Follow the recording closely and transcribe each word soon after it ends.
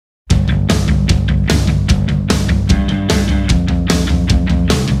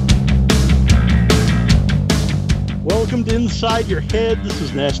welcome to Inside Your Head. This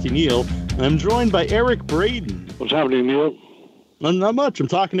is Nasty Neil, and I'm joined by Eric Braeden. What's happening, Neil? Not much. I'm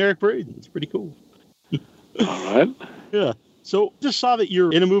talking to Eric Braeden. It's pretty cool. All right. Yeah. So just saw that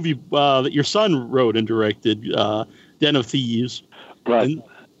you're in a movie that your son wrote and directed, Den of Thieves. Right. And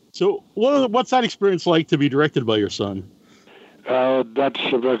so what's that experience like to be directed by your son? That's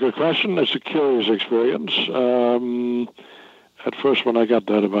a very good question. It's a curious experience. At first, when I got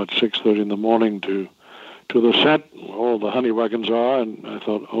there about 6:30 in the morning to the set, all the honey wagons are, and I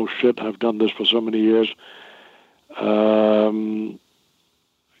thought, oh shit, I've done this for so many years. Kind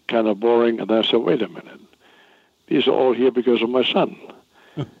of boring. And then I said, wait a minute. These are all here because of my son.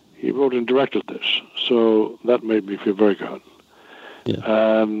 He wrote and directed this. So that made me feel very good. Yeah.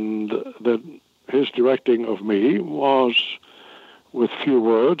 And his directing of me was with few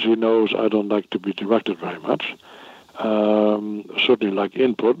words. He knows I don't like to be directed very much. Certainly like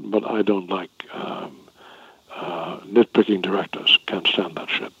input, but I don't like nitpicking directors. Can't stand that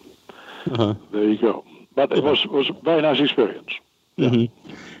shit. Uh-huh. There you go. But it was a very nice experience.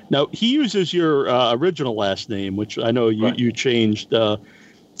 Mm-hmm. Now, he uses your original last name, which I know you changed.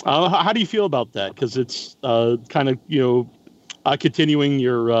 How do you feel about that? Because it's kind of, continuing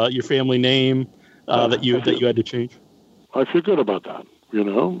your family name that you had to change. I feel good about that,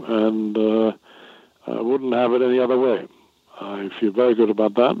 and I wouldn't have it any other way. I feel very good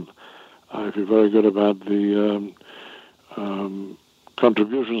about that. I feel very good about the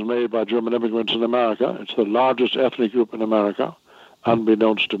contributions made by German immigrants in America. It's the largest ethnic group in America,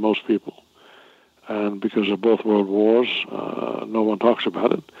 unbeknownst to most people. And because of both world wars, no one talks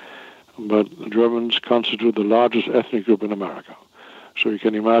about it. But the Germans constitute the largest ethnic group in America. So you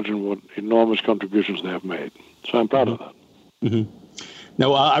can imagine what enormous contributions they have made. So I'm proud of that. Mm-hmm.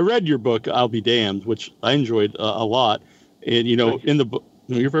 Now, I read your book, I'll Be Damned, which I enjoyed a lot. And, in the book,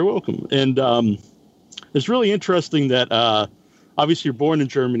 you're very welcome. And it's really interesting that obviously you're born in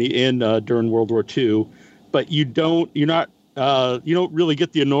Germany and during World War II, but you don't really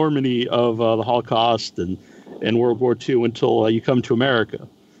get the enormity of the Holocaust and World War II until you come to America.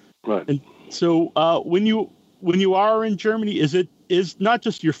 Right. And so when you are in Germany, is not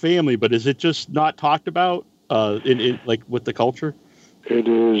just your family, but is it just not talked about in like with the culture? It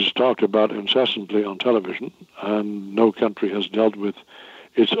is talked about incessantly on television, and no country has dealt with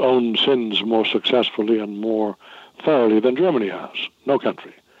its own sins more successfully and more thoroughly than Germany has. No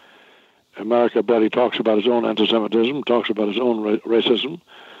country. America barely talks about its own anti-Semitism, talks about its own racism.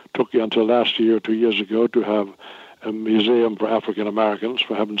 Took you until last year, 2 years ago, to have a museum for African Americans,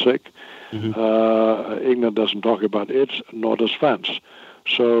 for heaven's sake. Mm-hmm. England doesn't talk about it, nor does France.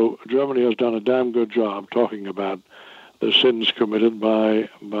 So Germany has done a damn good job talking about the sins committed by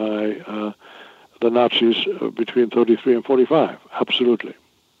the Nazis between 33 and 45. Absolutely.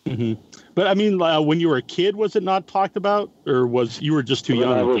 Mm-hmm. But I mean, when you were a kid, was it not talked about, or you were just too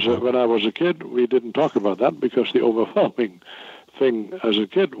young? When I was a kid, we didn't talk about that because the overwhelming thing as a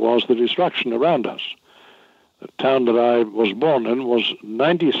kid was the destruction around us. The town that I was born in was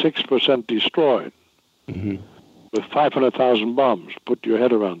 96% destroyed, mm-hmm. with 500,000 bombs. Put your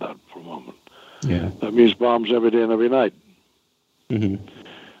head around that for a moment. Yeah, that means bombs every day and every night. Mm-hmm.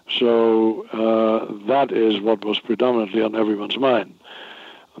 So that is what was predominantly on everyone's mind.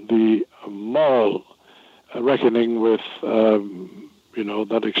 The moral reckoning with,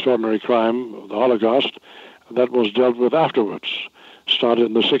 that extraordinary crime of the Holocaust, that was dealt with afterwards. Started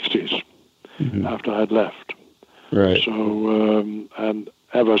in the 60s, mm-hmm. after I had left. Right. So, and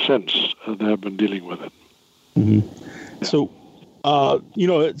ever since, they have been dealing with it. Mm-hmm. So,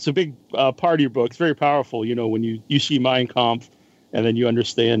 it's a big part of your book. It's very powerful, when you see Mein Kampf and then you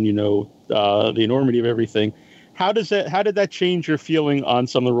understand, the enormity of everything. How did that change your feeling on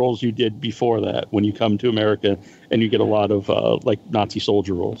some of the roles you did before that when you come to America and you get a lot of Nazi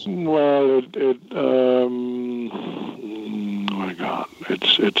soldier roles? Well, oh my God,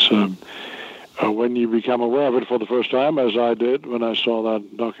 it's when you become aware of it for the first time, as I did when I saw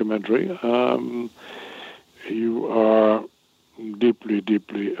that documentary, you are deeply,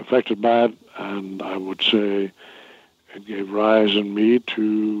 deeply affected by it, and I would say it gave rise in me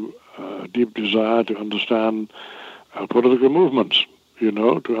to a deep desire to understand political movements,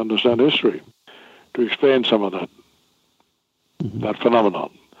 to understand history, to explain some of that, mm-hmm. that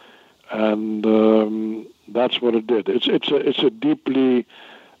phenomenon. And that's what it did. It's a deeply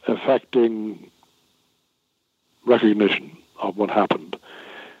affecting recognition of what happened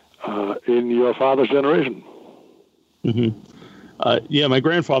in your father's generation. Mm-hmm. Yeah, my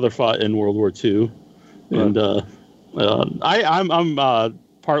grandfather fought in World War II, and I'm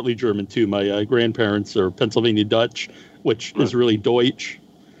partly German too. My grandparents are Pennsylvania Dutch, which is really Deutsch.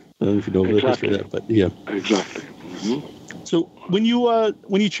 I don't know if you know the history of that, but yeah. Exactly. Mm-hmm. So when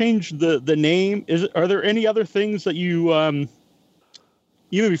you change the name, are there any other things that you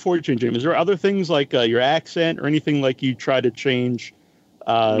even before you change your name? Is there other things like your accent or anything like you try to change?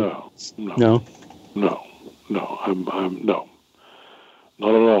 No. No. I'm no, not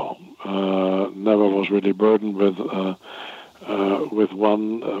at all. Never was really burdened with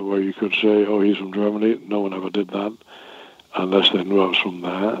one where you could say, "Oh, he's from Germany." No one ever did that, unless they knew I was from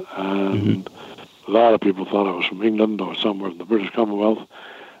there. And a lot of people thought I was from England or somewhere in the British Commonwealth.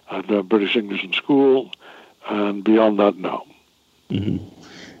 I'd learned British English in school, and beyond that, no. And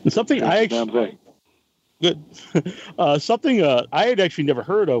something I actually good something I had actually never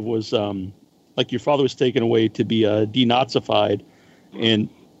heard of was like your father was taken away to be denazified, and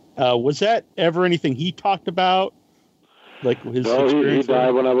was that ever anything he talked about? Like his experience? He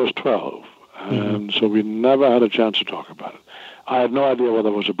died when I was 12, and so we never had a chance to talk about it. I had no idea what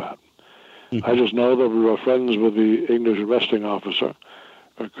that was about. I just know that we were friends with the English arresting officer,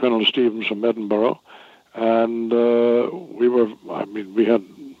 Colonel Stevens from Edinburgh, and we had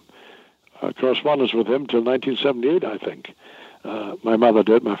correspondence with him till 1978, I think. My mother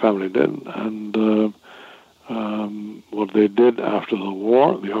did, my family did, and what they did after the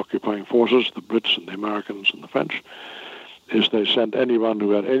war, the occupying forces, the Brits and the Americans and the French, is they sent anyone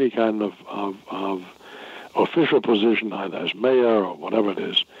who had any kind of official position, either as mayor or whatever it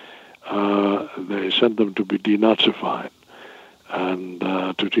is, they sent them to be denazified and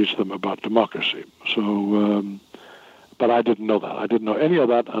to teach them about democracy. So, but I didn't know that. I didn't know any of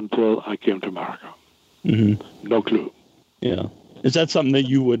that until I came to America. No clue. Yeah. Is that something that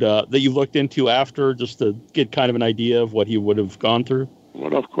you would that you looked into after, just to get kind of an idea of what he would have gone through?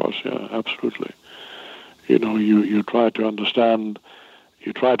 Well, of course, yeah, absolutely. You know, you try to understand.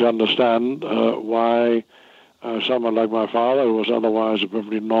 You try to understand why someone like my father, who was otherwise a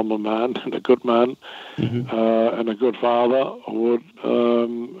perfectly normal man and a good man and a good father, would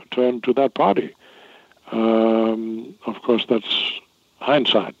turn to that party. Of course, that's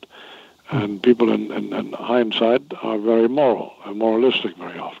hindsight. And people in hindsight are very moral and moralistic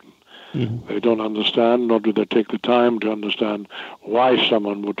very often. They don't understand, nor do they take the time to understand why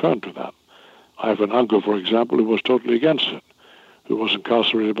someone would turn to that. I have an uncle, for example, who was totally against it, who was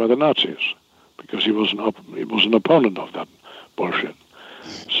incarcerated by the Nazis because he was an opponent of that bullshit.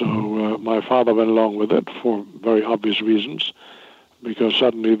 So my father went along with it for very obvious reasons, because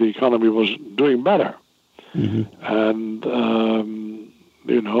suddenly the economy was doing better. And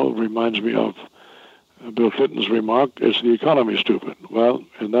reminds me of Bill Clinton's remark, "Is the economy stupid?" Well,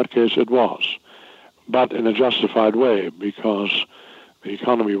 in that case it was, but in a justified way, because the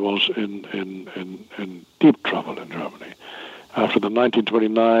economy was in deep trouble in Germany. After the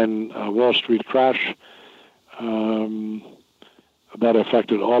 1929 Wall Street crash, that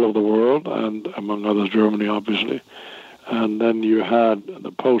affected all of the world, and among others Germany, obviously. And then you had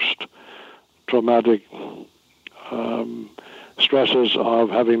the post-traumatic stresses of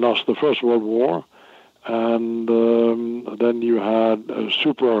having lost the First World War, and then you had a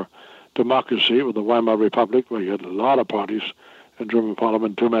super democracy with the Weimar Republic, where you had a lot of parties in German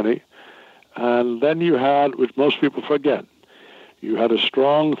parliament, too many. And then you had, which most people forget, you had a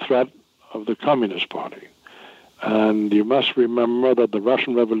strong threat of the Communist Party. And you must remember that the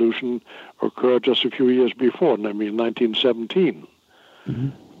Russian Revolution occurred just a few years before, namely in 1917,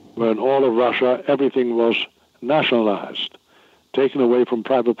 when all of Russia, everything was nationalized, taken away from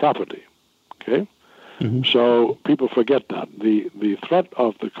private property. Okay? So people forget that. The threat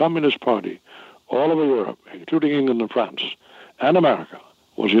of the Communist Party all over Europe, including England and France and America,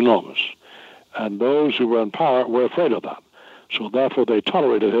 was enormous. And those who were in power were afraid of that. So therefore they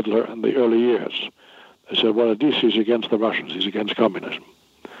tolerated Hitler in the early years. They said, well, at least he's against the Russians, he's against communism.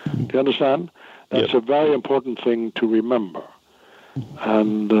 Do you understand? That's a very important thing to remember.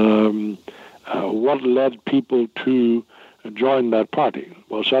 And what led people to join that party?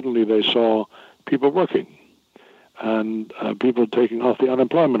 Well, suddenly they saw people working and people taking off the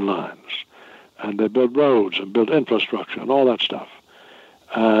unemployment lines. And they built roads and built infrastructure and all that stuff.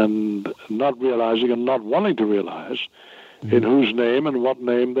 And not realizing and not wanting to realize in whose name and what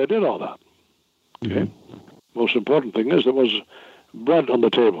name they did all that. Okay? Most important thing is there was bread on the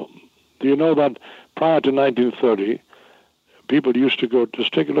table. Do you know that prior to 1930, people used to go,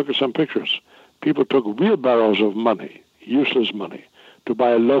 just take a look at some pictures, people took wheelbarrows of money, useless money, to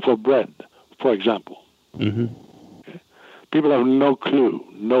buy a loaf of bread, for example. Okay? People have no clue,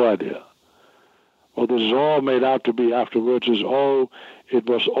 no idea. What this is all made out to be afterwards is, it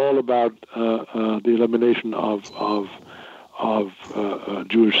was all about the elimination of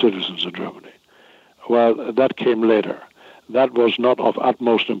Jewish citizens in Germany. Well, that came later. That was not of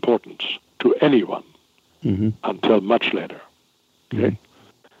utmost importance to anyone until much later. Okay?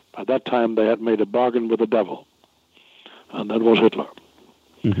 At that time, they had made a bargain with the devil, and that was Hitler.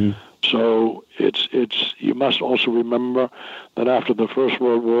 So you must also remember that after the First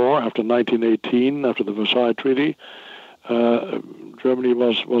World War, after 1918, after the Versailles Treaty, Germany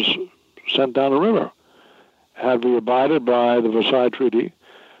was sent down a river. Had we abided by the Versailles Treaty,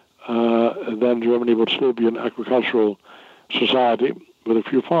 then Germany would still be an agricultural society with a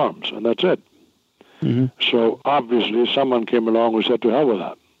few farms, and that's it. So obviously someone came along who said, to hell with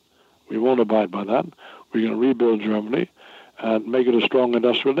that. We won't abide by that. We're going to rebuild Germany and make it a strong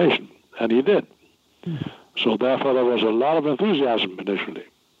industrial nation. And he did. So therefore there was a lot of enthusiasm initially.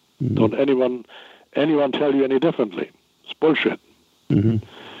 Don't anyone tell you any differently. It's bullshit.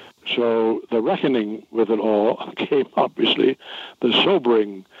 So the reckoning with it all came, obviously, the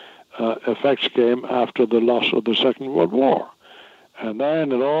sobering effects came after the loss of the Second World War. And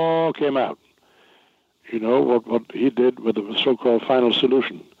then it all came out. You know, what he did with the so-called final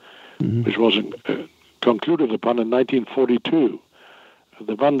solution, which was concluded upon in 1942,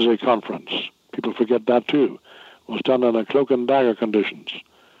 the Wannsee Conference. People forget that too. Was done under cloak and dagger conditions.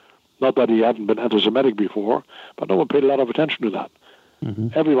 Not that he hadn't been anti-Semitic before, but no one paid a lot of attention to that.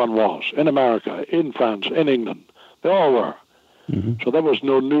 Everyone was, in America, in France, in England. They all were. So there was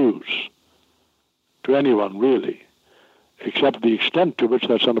no news to anyone, really, except the extent to which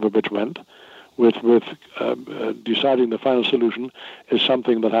that son of a bitch went with deciding the final solution is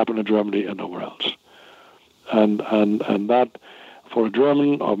something that happened in Germany and nowhere else. And that, for a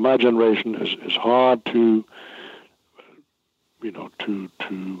German of my generation, is hard to,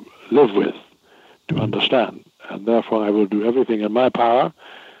 to live with, to understand. And therefore I will do everything in my power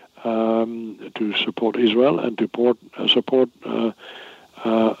to support Israel and to support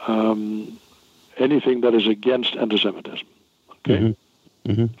anything that is against anti-Semitism. Okay?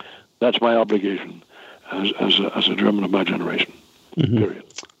 That's my obligation as a German of my generation. Period.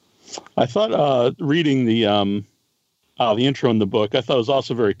 I thought reading the intro in the book, I thought it was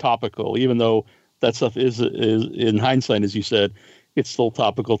also very topical, even though that stuff is in hindsight, as you said, it's still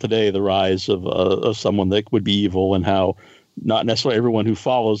topical today, the rise of someone that would be evil and how not necessarily everyone who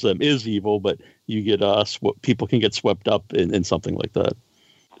follows them is evil, but you get people can get swept up in something like that.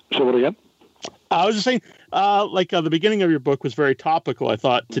 So what again? I was just saying, the beginning of your book was very topical. I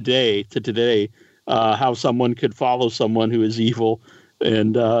thought today, how someone could follow someone who is evil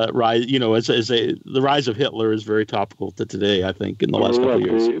and rise. The rise of Hitler is very topical to today. I think in the last couple of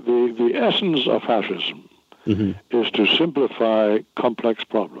years. The essence of fascism is to simplify complex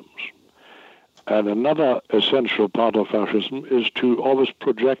problems, and another essential part of fascism is to always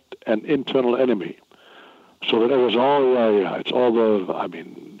project an internal enemy. So that it was it's all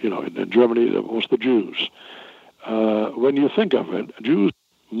in Germany it was the Jews. When you think of it, Jews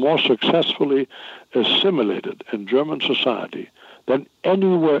more successfully assimilated in German society than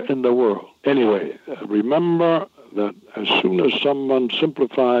anywhere in the world. Anyway, remember that as soon as someone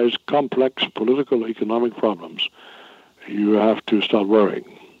simplifies complex political, economic problems, you have to start worrying.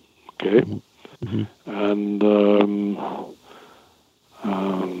 Okay? And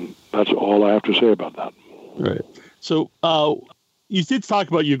that's all I have to say about that. Right. So you did talk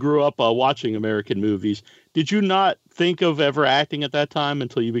about you grew up watching American movies. Did you not think of ever acting at that time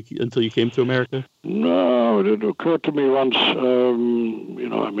until you came to America? No, it didn't occur to me once.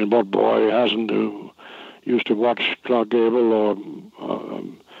 What boy hasn't who used to watch Clark Gable or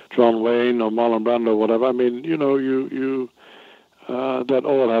John Wayne or Marlon Brando or whatever? I mean, that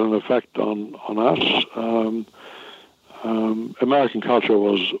all had an effect on us. American culture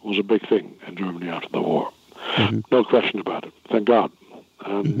was a big thing in Germany after the war. No question about it. Thank God.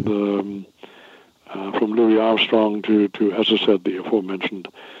 And from Louis Armstrong to, as I said, the aforementioned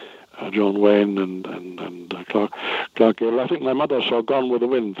John Wayne and Clark Gable. I think my mother saw Gone with the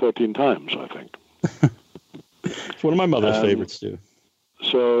Wind 13 times, I think. It's one of my mother's favorites, too.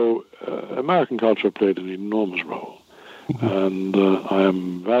 So American culture played an enormous role. And I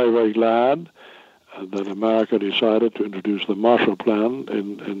am very, very glad that America decided to introduce the Marshall Plan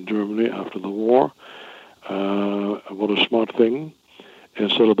in Germany after the war. What a smart thing,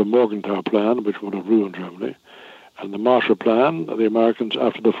 instead of the Morgenthau Plan, which would have ruined Germany. And the Marshall Plan, the Americans,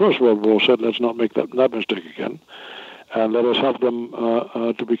 after the First World War, said, let's not make that mistake again, and let us help them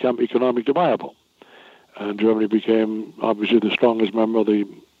to become economically viable. And Germany became, obviously, the strongest member of the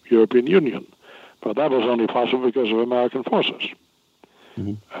European Union. But that was only possible because of American forces,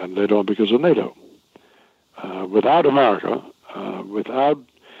 and later on because of NATO. Without America, without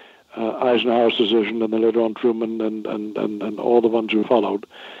Eisenhower's decision, and then later on Truman and all the ones who followed,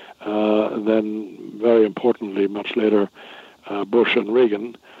 then very importantly, much later, Bush and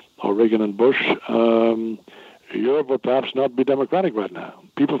Reagan, or Reagan and Bush, Europe would perhaps not be democratic right now.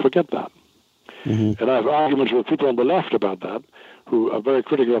 People forget that. Mm-hmm. And I have arguments with people on the left about that, who are very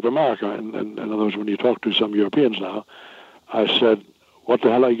critical of America. And in other words, when you talk to some Europeans now, I said, what the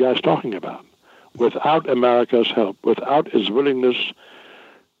hell are you guys talking about? Without America's help, without its willingness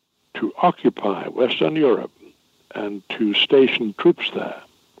to occupy Western Europe and to station troops there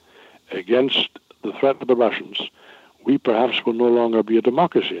against the threat of the Russians, we perhaps will no longer be a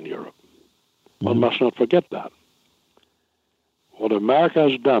democracy in Europe. Mm-hmm. One must not forget that. What America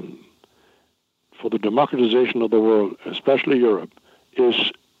has done for the democratization of the world, especially Europe,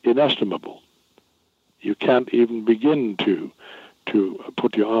 is inestimable. You can't even begin to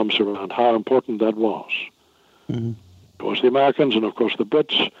put your arms around how important that was. Mm-hmm. It was the Americans and, of course, the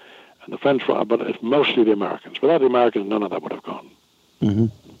Brits and the French, but it's mostly the Americans. Without the Americans, none of that would have gone. Mm-hmm.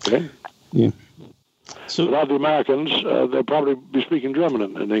 Okay? Yeah. So without the Americans, they'd probably be speaking German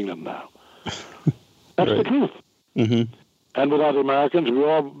in England now. That's right. The truth. Mm-hmm. And without the Americans, we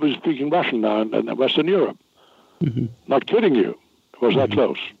all be speaking Russian now in Western Europe. Mm-hmm. Not kidding you. It was that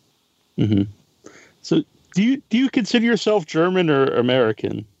close. Mm-hmm. So do you consider yourself German or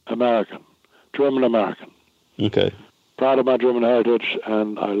American? American. German-American. Okay. Proud of my German heritage,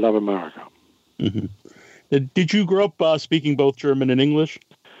 and I love America. Mm-hmm. Did you grow up speaking both German and English?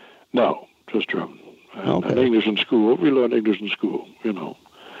 No, just German. And English in school. We learned English in school, you know.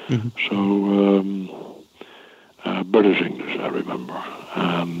 Mm-hmm. So British English, I remember.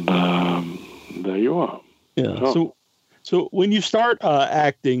 And there you are. Yeah. So when you start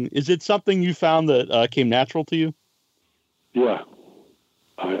acting, is it something you found that came natural to you? Yeah.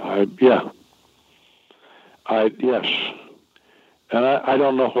 Yes. And I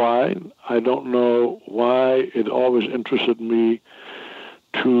don't know why. I don't know why it always interested me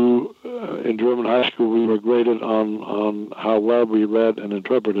to, in German high school, we were graded on how well we read and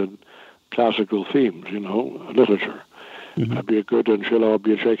interpreted classical themes, you know, literature. Mm-hmm. Be it Goethe and Schiller,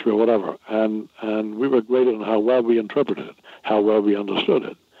 be it Shakespeare, whatever. And we were graded on how well we interpreted it, how well we understood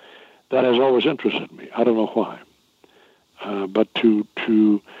it. That has always interested me. I don't know why. But to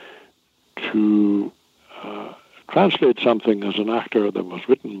translate something as an actor that was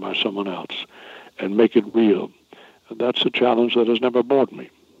written by someone else and make it real, that's a challenge that has never bored me.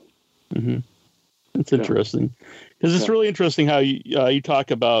 Mm-hmm. That's interesting. Because it's really interesting how you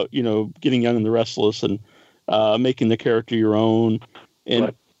talk about, you know, getting Young and the Restless and making the character your own.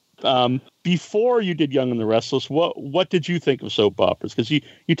 And before you did Young and the Restless, what did you think of soap operas? Because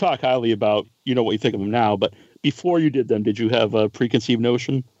you talk highly about, you know, what you think of them now, but before you did them, did you have a preconceived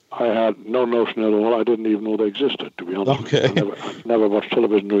notion? I had no notion at all. I didn't even know they existed, to be honest. Okay. I never watched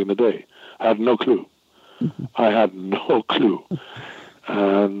television during the day. I had no clue. I had no clue.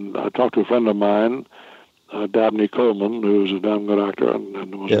 And I talked to a friend of mine, Dabney Coleman, who's a damn good actor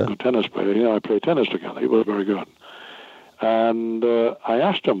and was a good tennis player. He and I played tennis together. He was very good. And I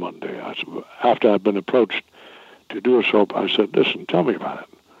asked him one day, after I'd been approached to do a soap, I said, listen, tell me about it.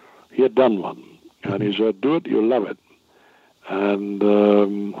 He had done one. And he said, do it, you'll love it. And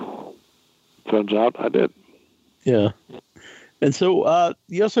turns out I did. Yeah. And so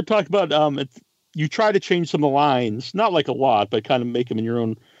you also talked about you try to change some of the lines, not like a lot, but kind of make them in your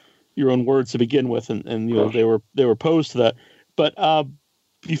own words to begin with, and you know they were posed to that. But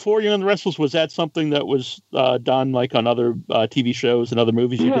before Young and the Restless, was that something that was done like on other TV shows and other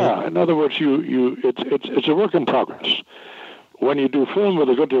movies you did? Yeah, in other words, it's a work in progress. When you do film with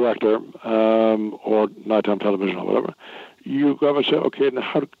a good director or nighttime television or whatever, you go and say, okay, now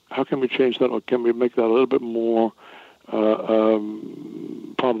how can we change that, or can we make that a little bit more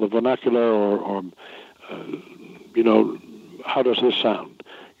part of the vernacular, or you know, how does this sound?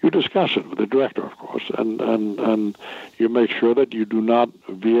 You discuss it with the director, of course, and you make sure that you do not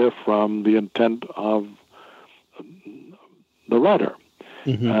veer from the intent of the writer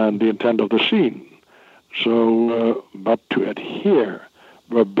and the intent of the scene. So, but to adhere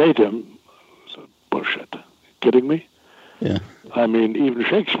verbatim, bullshit. Kidding me? Yeah. I mean, even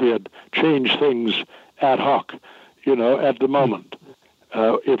Shakespeare changed things ad hoc, you know, at the moment,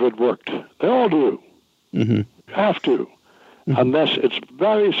 if it worked. They all do. Mm-hmm. You have to, unless it's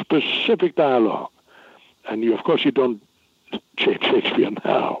very specific dialogue. And of course, you don't change Shakespeare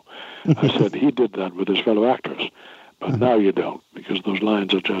now. I said he did that with his fellow actors, but now you don't, because those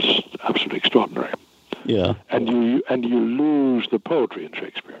lines are just absolutely extraordinary. Yeah. And you lose the poetry in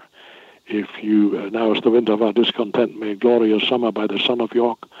Shakespeare. If you, now is the winter of our discontent, made glorious summer by the son of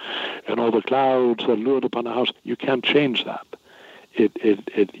York, and all the clouds that lured upon a house, you can't change that.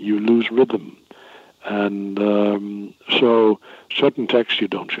 You lose rhythm. And so certain texts you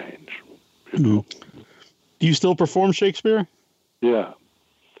don't change. You know? Do you still perform Shakespeare? Yeah.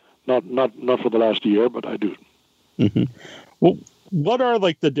 Not for the last year, but I do. Mm-hmm. Well, what are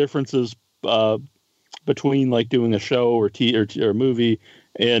like the differences between like doing a show or a movie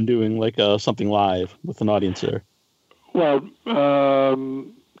and doing like something live with an audience there? Well,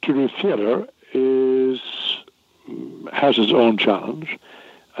 to do theater has its own challenge,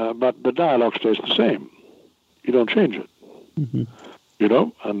 but the dialogue stays the same. You don't change it. Mm-hmm. You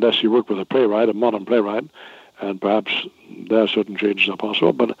know, unless you work with a playwright, a modern playwright, and perhaps there are certain changes are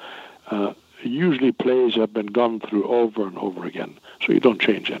possible, but usually plays have been gone through over and over again, so you don't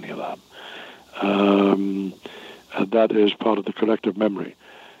change any of that. And that is part of the collective memory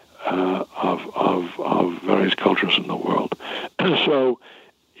of various cultures in the world. So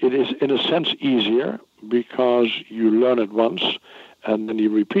it is, in a sense, easier because you learn it once and then you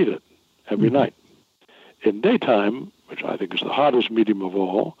repeat it every mm-hmm. night. In daytime, which I think is the hardest medium of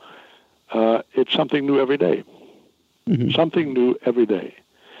all, it's something new every day. Mm-hmm. Something new every day.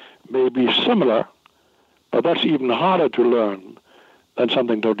 May be similar, but that's even harder to learn than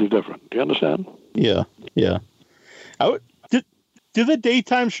something totally different. Do you understand? Yeah. Do the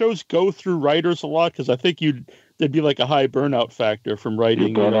daytime shows go through writers a lot? Because I think there'd be like a high burnout factor from writing.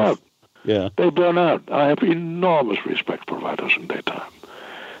 You burn out. Yeah. They burn out. I have enormous respect for writers in daytime.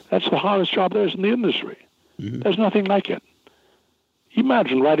 That's the hardest job there is in the industry. Mm-hmm. There's nothing like it.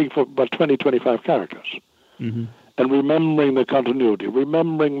 Imagine writing for about 20, 25 characters mm-hmm. and remembering the continuity,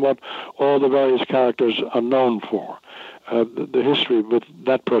 remembering what all the various characters are known for, the history with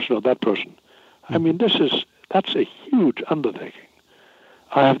that person or that person. Mm-hmm. I mean, that's a huge undertaking.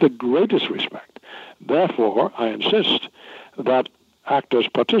 I have the greatest respect. Therefore, I insist that actors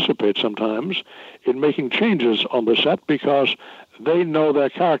participate sometimes in making changes on the set because they know their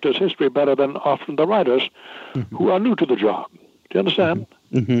character's history better than often the writers mm-hmm. who are new to the job. Do you understand?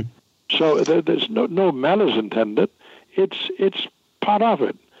 Mm-hmm. So there's no malice intended. It's part of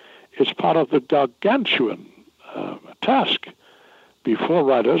it. It's part of the gargantuan task before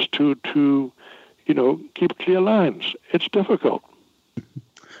writers to keep clear lines. It's difficult.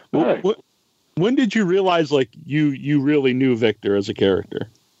 Well, when did you realize like you really knew Victor as a character?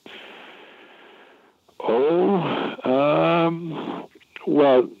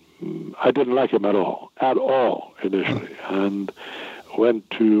 Well, I didn't like him at all initially, and went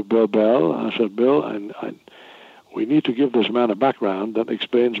to Bill Bell. I said, Bill, we need to give this man a background that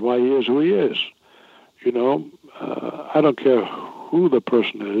explains why he is who he is. You know, I don't care who the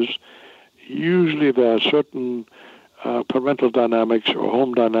person is. Usually there are certain parental dynamics or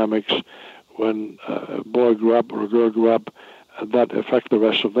home dynamics when a boy grew up or a girl grew up that affect the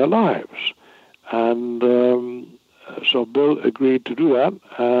rest of their lives. And so Bill agreed to do that,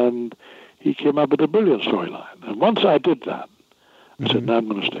 and he came up with a brilliant storyline. And once I did that, I said, now I'm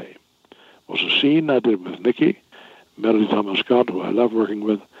going to stay. It was a scene I did with Nikki, Melody Thomas Scott, who I love working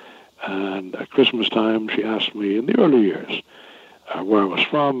with, and at Christmas time she asked me in the early years where I was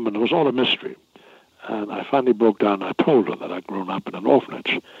from, and it was all a mystery. And I finally broke down. I told her that I'd grown up in an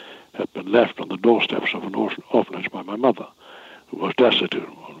orphanage, had been left on the doorsteps of an orphanage by my mother, who was destitute.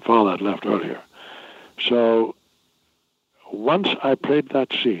 My father had left earlier. So once I played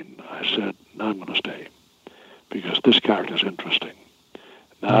that scene, I said, now I'm going to stay, because this character is interesting.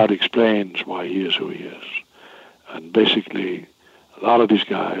 Now it explains why he is who he is. And basically, a lot of these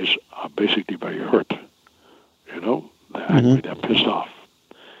guys are basically very hurt. You know, they're angry, they're pissed off.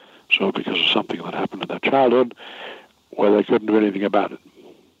 So because of something that happened in their childhood, where they couldn't do anything about it.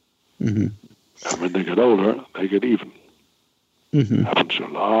 Mm-hmm. And when they get older, they get even. Mm-hmm. Happens to a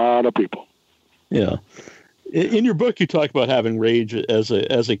lot of people. Yeah. In your book, you talk about having rage as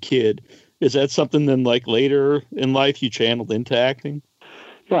a kid. Is that something then, like later in life, you channeled into acting?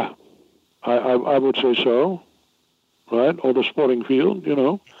 Yeah, I would say so. Right, or the sporting field,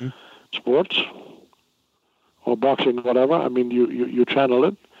 sports or boxing, whatever. I mean, you channel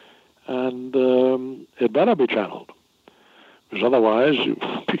it, and it better be channeled, because otherwise you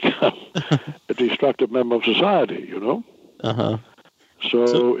become a destructive member of society. Uh-huh.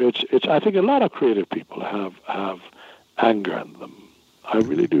 So it's. I think a lot of creative people have anger in them. I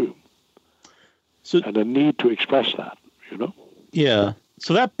really do. And a need to express that. Yeah.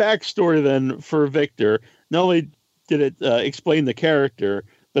 So that backstory then for Victor, not only did it explain the character,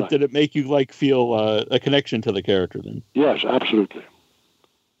 but did it make you feel a connection to the character then? Yes, absolutely.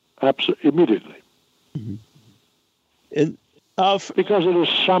 Immediately. Mm-hmm. And because it is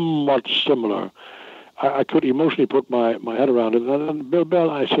somewhat similar. I could emotionally put my head around it. And Bill Bell,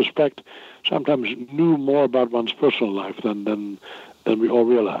 I suspect, sometimes knew more about one's personal life than we all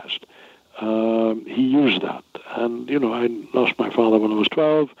realized. He used that. And, I lost my father when I was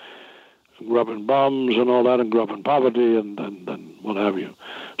 12. grew up in bombs and all that, and grew up in poverty and what have you.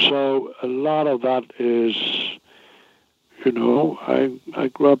 So a lot of that is, I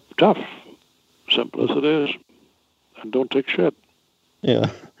grew up tough, simple as it is, and don't take shit. Yeah.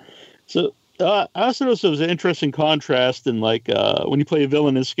 So I also noticed there was an interesting contrast in when you play a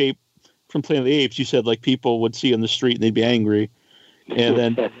villain in Escape from Planet of the Apes, you said people would see you on the street and they'd be angry, and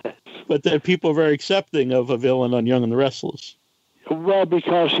then but then people are very accepting of a villain on Young and the Restless. Well,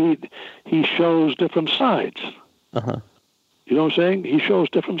 because he shows different sides. Uh-huh. You know what I'm saying? He shows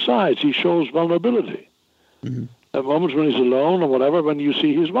different sides. He shows vulnerability. Mm-hmm. At moments when he's alone or whatever, when you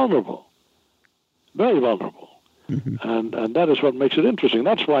see he's vulnerable, very vulnerable. Mm-hmm. And that is what makes it interesting.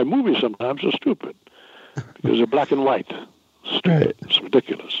 That's why movies sometimes are stupid, because they're black and white. Stupid. Right. It's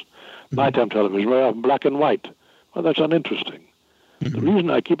ridiculous. Mm-hmm. Nighttime television, very often black and white. Well, that's uninteresting. Mm-hmm. The reason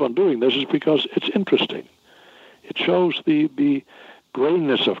I keep on doing this is because it's interesting. It shows the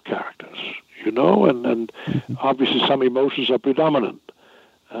grayness of characters, and mm-hmm. obviously some emotions are predominant,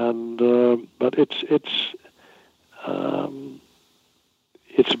 and but it's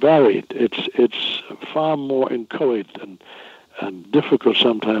varied. It's far more inchoate and difficult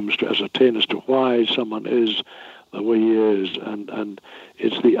sometimes to ascertain as to why someone is the way he is, and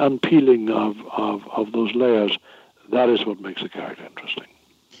it's the unpeeling of those layers that is what makes the character interesting.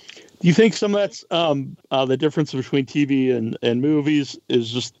 Do you think some of that's the difference between TV and movies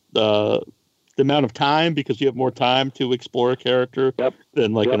is just the amount of time, because you have more time to explore a character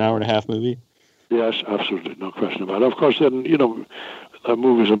than an hour and a half movie? Yes, absolutely, no question about it. Of course, then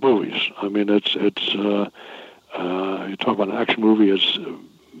movies are movies. I mean, it's you talk about an action movie, it's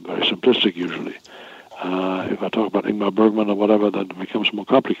very simplistic usually. If I talk about Ingmar Bergman or whatever, then it becomes more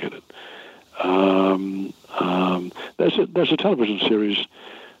complicated. There's a television series.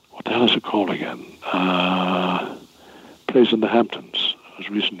 What the hell is it called again? Plays in the Hamptons. It was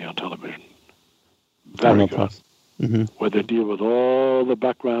recently on television. Very good. Mm-hmm. Where they deal with all the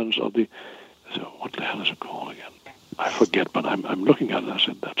backgrounds of the. So what the hell is it called again? I forget, but I'm looking at it and I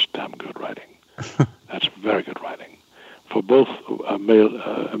said, that's damn good writing. That's very good writing for both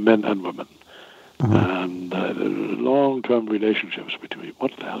men and women. Uh-huh. And long-term relationships between.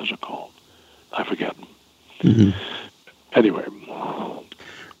 What the hell is it called? I forget. Mm-hmm. Anyway.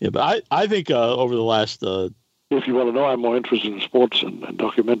 Yeah, but I think over the last... if you want to know, I'm more interested in sports and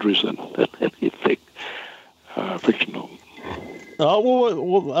documentaries than anything fictional.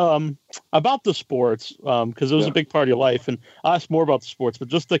 About the sports, because it was a big part of your life, and I'll ask more about the sports, but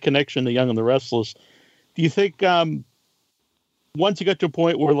just the connection to Young and the Restless, do you think once you got to a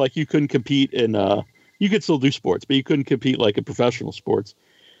point where you couldn't compete in... you could still do sports, but you couldn't compete in professional sports.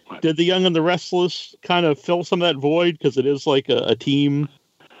 Right. Did the Young and the Restless kind of fill some of that void, because it is a team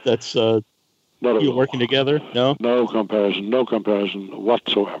that's working together? No? No comparison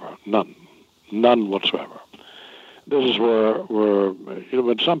whatsoever. None whatsoever. This is where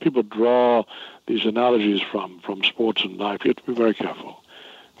when some people draw these analogies from sports and life, you have to be very careful,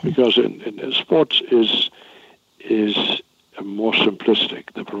 because in sports is more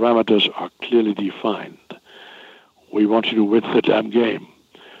simplistic. The parameters are clearly defined. We want you to win the damn game,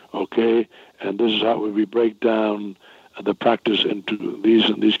 okay? And this is how we break down the practice into these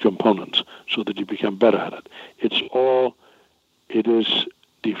and these components so that you become better at it. It is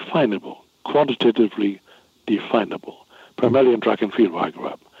definable, quantitatively definable, primarily in track and field where I grew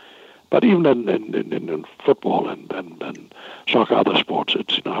up. But even in football and soccer, other sports,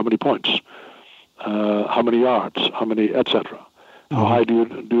 it's how many points, how many yards, how many, etc. How high do you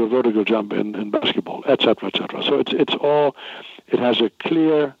do a vertical jump in basketball, etc., etc. So it's all, it has a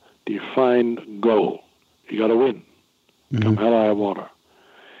clear, defined goal. You got to win. Come hell or high water.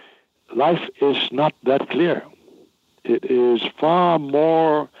 Life is not that clear. It is far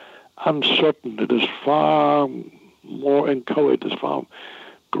more uncertain. It is far more inchoate. It's far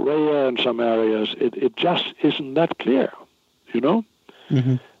grayer in some areas. It just isn't that clear,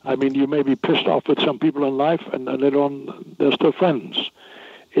 Mm-hmm. I mean, you may be pissed off with some people in life, and later on they're still friends.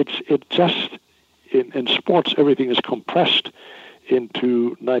 It just in sports, everything is compressed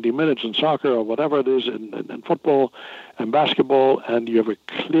into 90 minutes in soccer or whatever it is in football and basketball, and you have a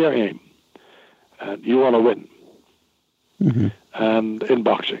clear aim, and you want to win. Mm-hmm. And in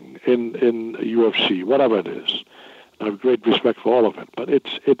boxing, in UFC, whatever it is, I have great respect for all of it, but it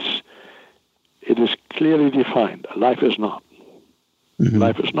is clearly defined. Life is not. Mm-hmm.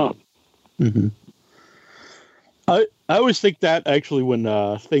 Life is not. Mm-hmm. I always think that actually when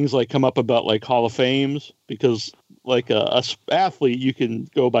things come up about Hall of Fames, because a athlete, you can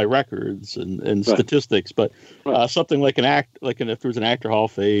go by records and right. statistics, but something if there's an actor Hall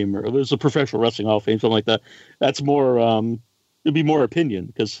of Fame or there's a professional wrestling Hall of Fame, something like that, that's more it'd be more opinion,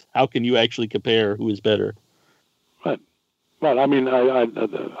 because how can you actually compare who is better? Right. Well, I mean, I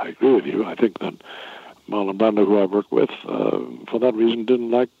agree with you. I think that Marlon Brando, who I work with, for that reason,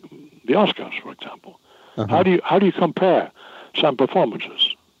 didn't like the Oscars, for example. How do you compare some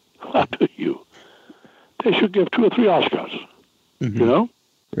performances? How do you? They should give 2 or 3 Oscars, you know,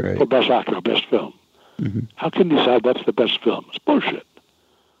 for best actor or best film. How can you decide that's the best film? It's bullshit,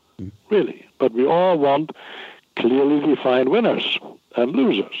 really. But we all want clearly defined winners and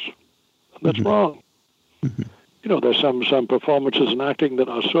losers. And that's wrong. You know, there's some performances in acting that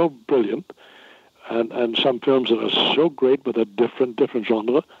are so brilliant, and some films that are so great with a different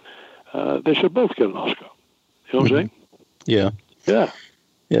genre. They should both get an Oscar. You know what I'm saying? Yeah. Yeah.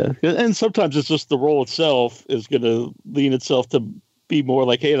 Yeah. And sometimes it's just the role itself is going to lean itself to be more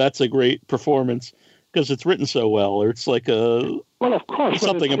like, hey, that's a great performance because it's written so well, or it's like well, of course,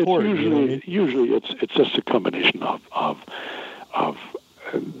 something important. Usually it's just a combination of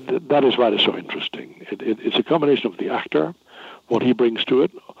that is why it's so interesting. It's a combination of the actor, what he brings to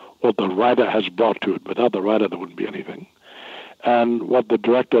it, what the writer has brought to it. Without the writer, there wouldn't be anything. And what the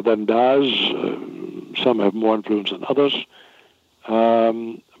director then does, some have more influence than others,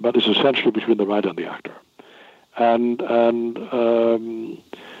 but it's essentially between the writer and the actor. And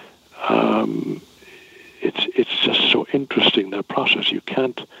it's just so interesting, that process. You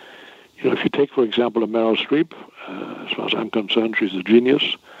can't, you know, if you take, for example, a Meryl Streep, as far as I'm concerned, she's a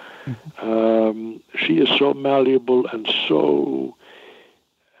genius. She is so malleable and so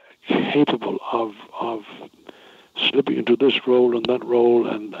capable of slipping into this role and that role,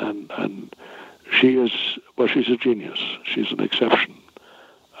 and she's a genius. She's an exception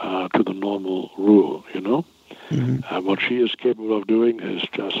to the normal rule, you know. And what she is capable of doing is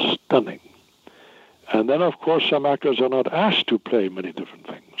just stunning. And then, of course, some actors are not asked to play many different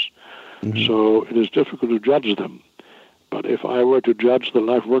things. So it is difficult to judge them. But if I were to judge the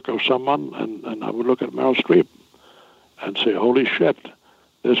life work of someone, and I would look at Meryl Streep and say, holy shit,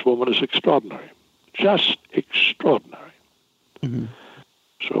 this woman is extraordinary. Just extraordinary.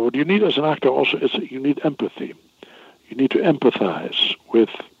 So what you need as an actor also is you need empathy. You need to empathize with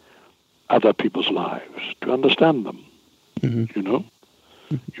other people's lives, to understand them, you know?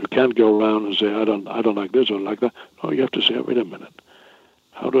 You can't go around and say, I don't like this or like that. No, you have to say, wait a minute.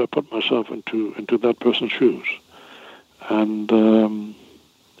 How do I put myself into that person's shoes? And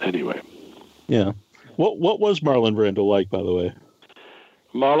anyway. Yeah. What was Marlon Brando like, by the way?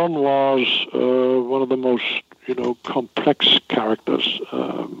 Marlon was one of the most, you know, complex characters,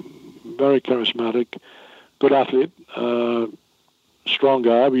 very charismatic, good athlete, strong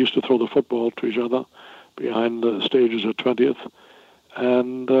guy. We used to throw the football to each other behind the stages at 20th.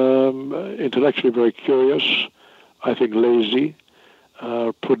 And intellectually very curious, I think lazy,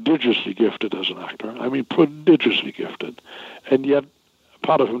 prodigiously gifted as an actor. I mean, prodigiously gifted. And yet,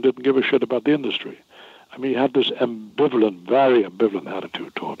 part of him didn't give a shit about the industry. I mean, he had this ambivalent, very ambivalent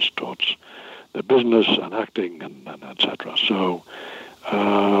attitude towards the business and acting and et cetera. So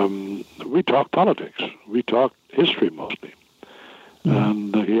we talked politics. We talked history mostly.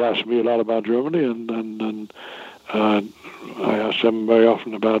 And he asked me a lot about Germany, and I asked him very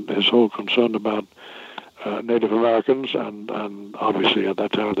often about his whole concern about Native Americans and obviously at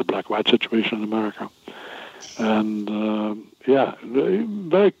that time the black-white situation in America. And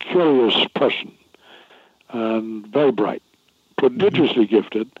very curious person and very bright, prodigiously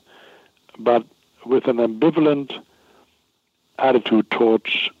gifted, but with an ambivalent attitude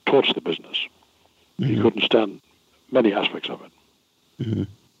towards the business. He couldn't stand many aspects of it.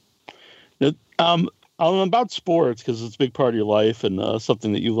 About sports, because it's a big part of your life and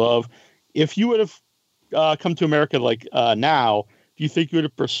something that you love. If you would have come to America like now, do you think you would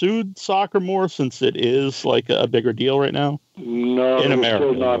have pursued soccer more, since it is like a bigger deal right now? No, in America,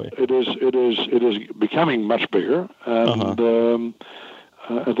 still not. It is becoming much bigger, and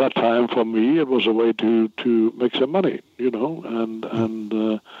at that time for me it was a way to make some money, you know, and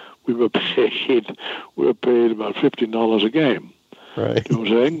we were paid about $15 a game. Right. You know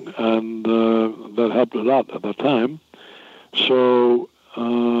what I'm saying? And that helped a lot at that time. So,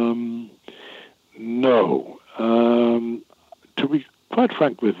 no. To be quite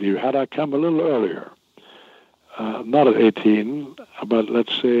frank with you, had I come a little earlier, not at 18, but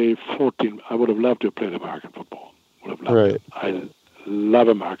let's say 14, I would have loved to have played American football. Would have loved it. I love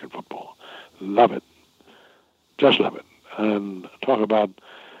American football. Love it. Just love it. And talk about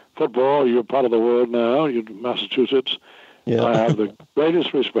football, you're part of the world now, you're in Massachusetts. Yeah. I have the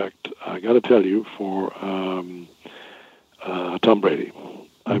greatest respect, I got to tell you, for Tom Brady.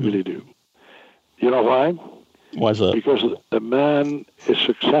 I really do. You know why? Why is that? Because the man is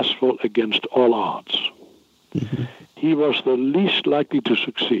successful against all odds. he was the least likely to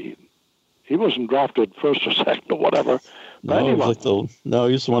succeed. He wasn't drafted first or second or whatever. No, he's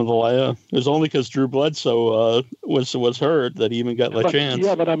one of the it was only because Drew Bledsoe was hurt that he even got a chance.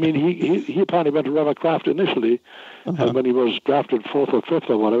 Yeah, but I mean, he apparently went to Robert Kraft initially, and when he was drafted fourth or fifth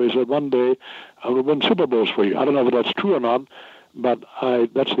or whatever, he said, one day I will win Super Bowls for you. I don't know if that's true or not, but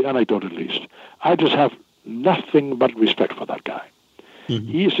that's the anecdote at least. I just have nothing but respect for that guy.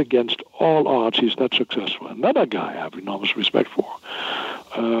 Mm-hmm. He's against all odds. He's that successful. Another guy I have enormous respect for.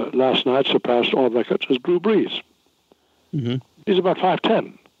 Last night surpassed all records is Drew Brees. Mm-hmm. He's about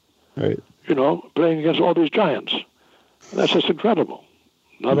 5'10". Right. Playing against all these giants. That's just incredible.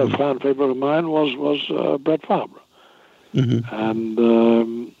 Another fan favorite of mine was Brett Favre. Mm-hmm. And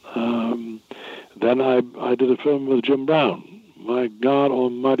then I did a film with Jim Brown. My God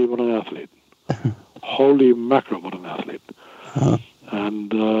Almighty, what an athlete! Holy mackerel, what an athlete! Uh-huh.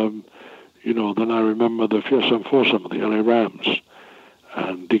 And then I remember the fearsome foursome of the LA Rams,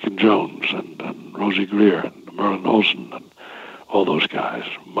 and Deacon Jones, and Rosie Greer, and Merlin Olsen, and all those guys.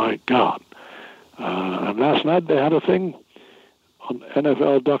 My God! And last night they had a thing on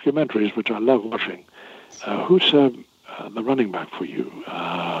NFL documentaries, which I love watching. Who's the running back for you?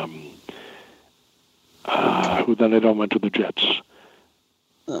 Who then later on went to the Jets?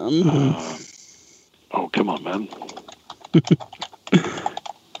 Oh, come on, man.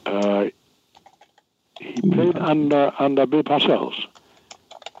 He played under Bill Parcells.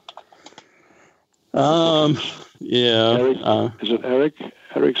 Yeah. Eric, is it Eric?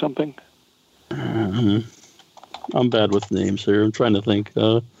 Eric something? I'm bad with names here. I'm trying to think.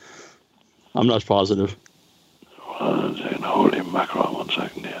 I'm not positive. Holy mackerel, 1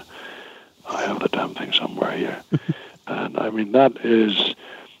 second here. I have the damn thing somewhere here. And I mean, that is...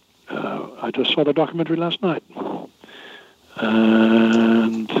 I just saw the documentary last night.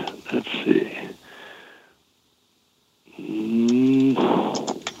 And let's see.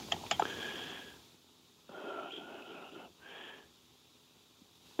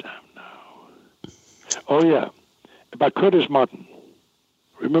 Damn no. Oh, yeah. About Curtis Martin.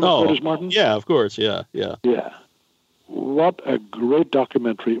 Remember Curtis Martin? Yeah, of course. Yeah. Yeah. What a great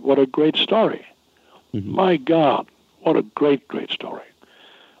documentary. What a great story. Mm-hmm. My God. What a great, great story.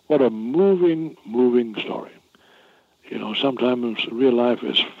 What a moving story. Sometimes real life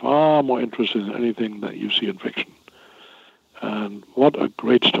is far more interesting than anything that you see in fiction. And what a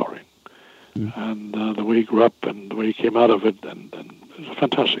great story. Mm-hmm. And the way he grew up and the way he came out of it, and it's a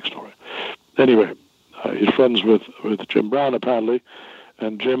fantastic story. Anyway, he's friends with Jim Brown, apparently,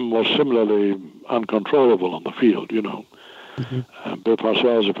 and Jim was similarly uncontrollable on the field, Mm-hmm. Bill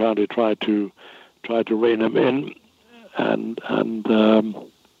Parcells apparently tried to rein him in, and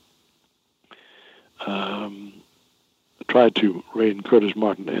tried to rein Curtis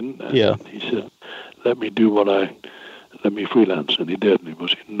Martin in. And he said, let me freelance. And he did, and he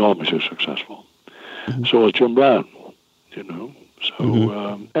was enormously successful. Mm-hmm. So was Jim Brown, So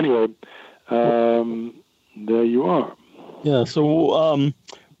mm-hmm. Anyway, there you are. Yeah, so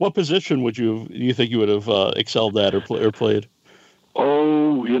what position do you think you would have excelled at or played?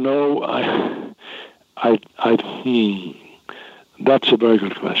 Oh, that's a very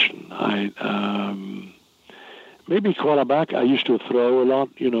good question. Maybe quarterback. I used to throw a lot,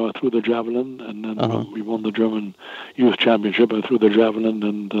 I threw the javelin, and then when we won the German youth championship, I threw the javelin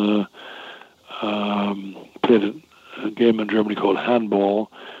and played a game in Germany called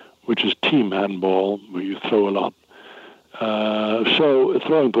handball, which is team handball, where you throw a lot. So a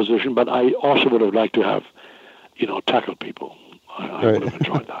throwing position, but I also would have liked to have, tackled people. I would have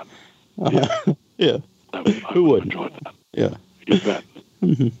enjoyed that. Yeah. Who wouldn't? Enjoyed that. Yeah. You bet.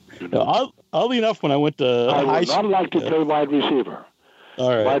 Mm-hmm. Oddly enough, when I went to I would not like to play wide receiver.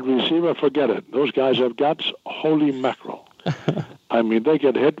 All right. Wide receiver, forget it. Those guys have guts. Holy mackerel. I mean, they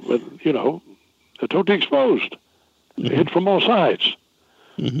get hit with, they're totally exposed. Mm-hmm. They hit from all sides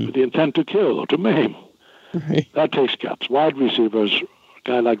with the intent to kill or to maim. Right. That takes guts. Wide receivers, a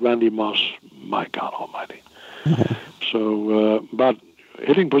guy like Randy Moss, my God Almighty. Mm-hmm. So, but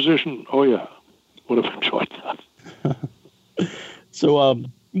hitting position, oh yeah, would have enjoyed that. So,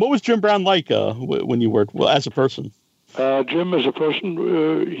 what was Jim Brown like when you worked as a person? Jim, as a person,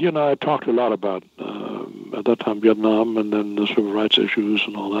 he and I talked a lot about at that time Vietnam and then the civil rights issues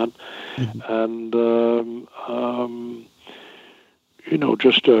and all that, and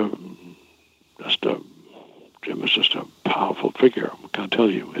Jim is just a powerful figure. I can't tell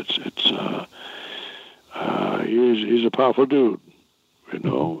you. He's a powerful dude,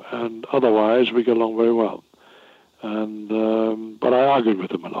 and otherwise we get along very well. And but I argued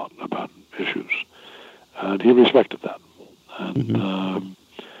with him a lot about issues, and he respected that. And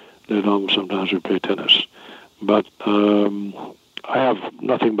later on, sometimes we play tennis. But I have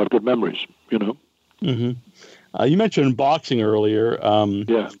nothing but good memories, you know. Mm-hmm. You mentioned boxing earlier.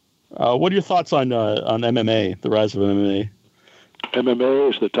 Yeah. What are your thoughts on MMA, the rise of MMA? MMA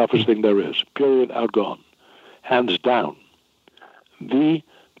is the toughest thing there is. Period. Outgone. Hands down. The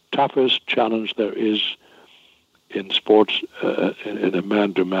toughest challenge there is in sports in a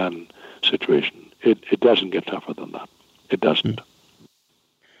man-to-man situation. It doesn't get tougher than that. It doesn't.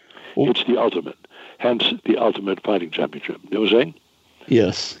 It's the ultimate. Hence, the ultimate fighting championship. You know what I'm saying?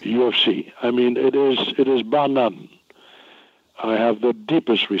 Yes. UFC. I mean, it is bar none. I have the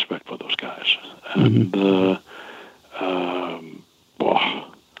deepest respect for those guys. And,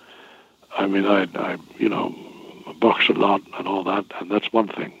 I mean, I box a lot and all that, and that's one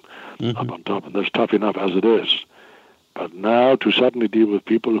thing up on top, and that's tough enough as it is. But now to suddenly deal with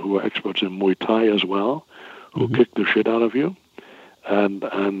people who are experts in Muay Thai as well, who kick the shit out of you, and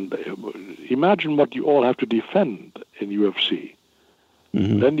imagine what you all have to defend in UFC.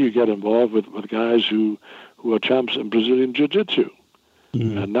 Then you get involved with guys who are champs in Brazilian Jiu-Jitsu.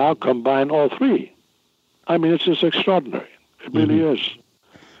 And now combine all three. I mean, it's just extraordinary. It really is.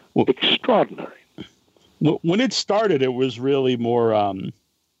 Well, extraordinary. When it started, it was really more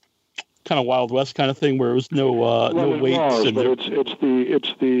kind of Wild West kind of thing, where it was no weights.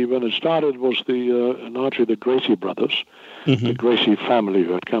 It's the when it started was actually the Gracie brothers, the Gracie family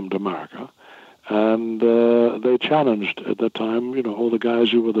who had come to America, and they challenged at that time, all the guys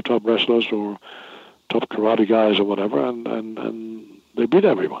who were the top wrestlers or top karate guys or whatever, and they beat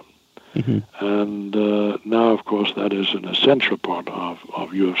everyone. And now, of course, that is an essential part of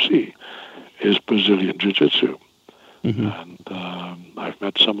UFC, is Brazilian Jiu-Jitsu. And I've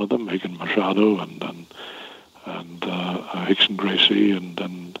met some of them, Megan Machado and Rickson Gracie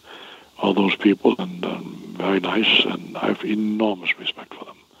and all those people, and very nice, and I have enormous respect for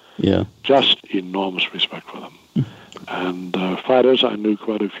them. Yeah. Just enormous respect for them. And fighters, I knew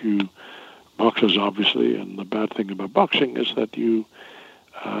quite a few boxers, obviously, and the bad thing about boxing is that you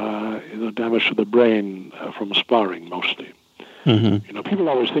damage to the brain from sparring mostly. People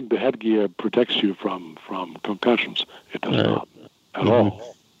always think the headgear protects you from concussions. It does not at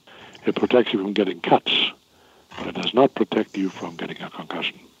all. It protects you from getting cuts, but it does not protect you from getting a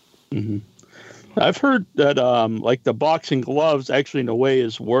concussion. I've heard that like the boxing gloves actually in a way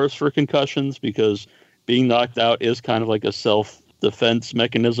is worse for concussions, because being knocked out is kind of like a self-defense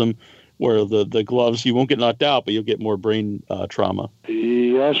mechanism, where the gloves, you won't get knocked out, but you'll get more brain trauma.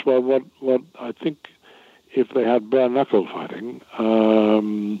 Yes, well, what I think, if they had bare knuckle fighting,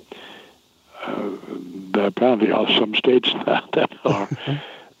 there apparently are some states that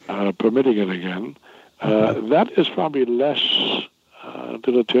are permitting it again. That is probably less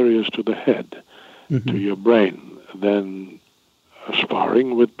deleterious to the head, to your brain, than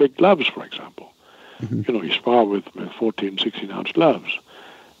sparring with big gloves, for example. You spar with 14, 16-ounce gloves,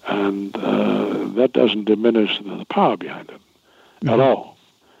 and that doesn't diminish the power behind it at all.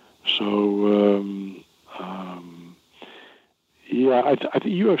 So, I think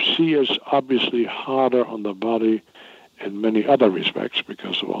UFC is obviously harder on the body in many other respects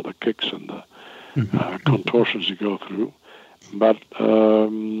because of all the kicks and the contortions you go through. But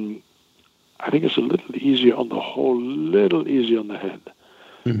I think it's a little easier on the whole, little easier on the head.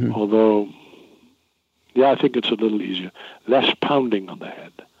 Although, I think it's a little easier. Less pounding on the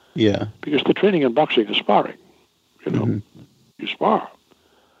head. Yeah. Because the training in boxing is sparring. You spar.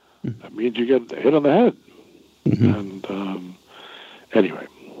 That means you get hit on the head. And anyway.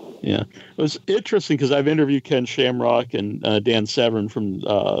 Yeah. It was interesting because I've interviewed Ken Shamrock and Dan Severn from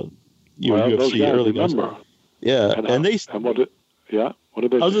UFC early days. Yeah. What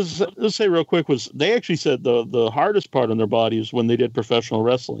did they say? I was just say real quick, they actually said the hardest part on their body is when they did professional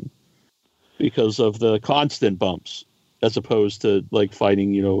wrestling, because of the constant bumps, as opposed to like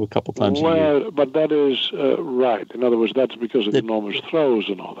fighting, a couple times a year. Well, but that is right. In other words, that's because of enormous throws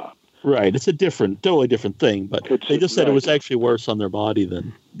and all that. Right. It's a totally different thing, but they just said it was actually worse on their body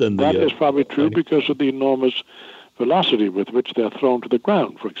than that is probably true because of the enormous velocity with which they're thrown to the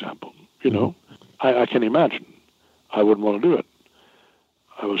ground, for example. I can imagine. I wouldn't want to do it.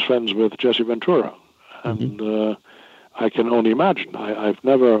 I was friends with Jesse Ventura, and I can only imagine. I've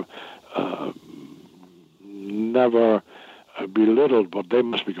never belittled what they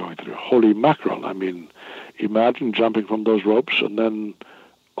must be going through. Holy mackerel. I mean, imagine jumping from those ropes and then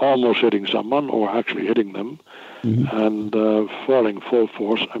almost hitting someone or actually hitting them and falling full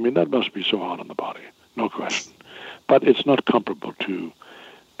force. I mean, that must be so hard on the body, no question. But it's not comparable to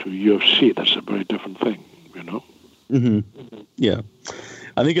UFC. That's a very different thing, Yeah.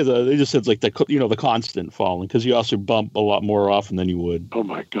 I think they just said it's like the constant falling, because you also bump a lot more often than you would. Oh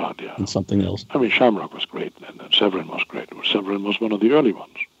my God, yeah. In something else. I mean, Shamrock was great, and Severin was great. Severin was one of the early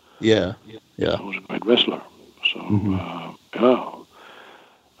ones. Yeah. He was a great wrestler. So yeah,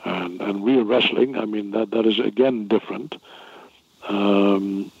 and real wrestling. I mean, that is again different.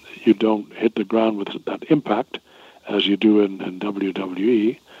 You don't hit the ground with that impact as you do in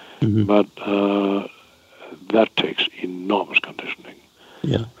WWE, but that takes enormous conditioning.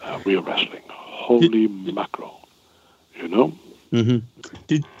 Yeah. Real wrestling. Holy mackerel. You know? Mm-hmm.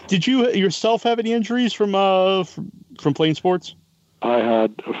 Did you yourself have any injuries from playing sports? I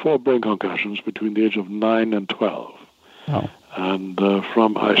had 4 brain concussions between the age of 9 and 12. Oh. And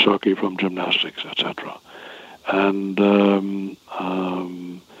from ice hockey, from gymnastics, etc. And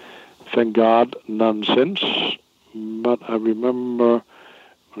thank God, none since. But I remember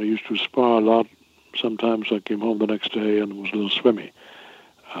when I used to spar a lot, sometimes I came home the next day and was a little swimmy.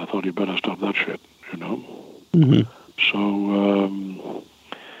 I thought, you better stop that shit, you know? Mm-hmm. So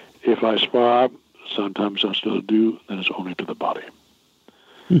if I spar, sometimes I still do, then it's only to the body,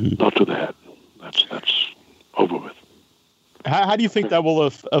 not to the head. That's over with. How do you think that will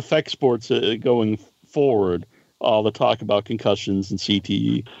affect sports going forward? All the talk about concussions and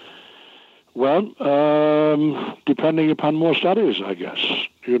CTE. Well, depending upon more studies, I guess,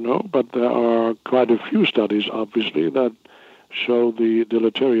 you know, but there are quite a few studies, obviously, that show the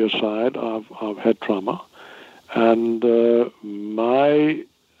deleterious side of head trauma. And my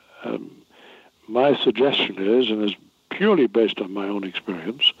suggestion is, and is purely based on my own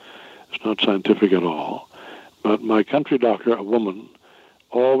experience, it's not scientific at all, but my country doctor, a woman,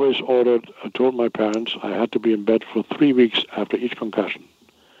 always told my parents I had to be in bed for 3 weeks after each concussion.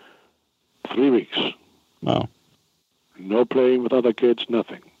 3 weeks. Wow. No playing with other kids,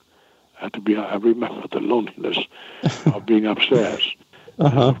 nothing. I remember the loneliness of being upstairs.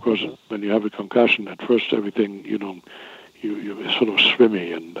 Of course, when you have a concussion, at first everything, you know, you're sort of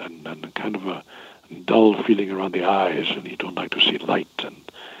swimmy and kind of a dull feeling around the eyes, and you don't like to see light, and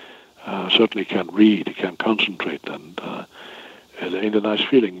certainly can't read, you can't concentrate, and it ain't a nice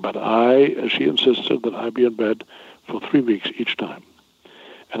feeling. But she insisted that I be in bed for 3 weeks each time.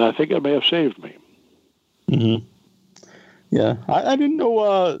 And I think it may have saved me. Mm-hmm. Yeah, I didn't know.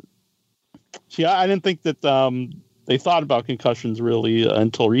 I didn't think that they thought about concussions really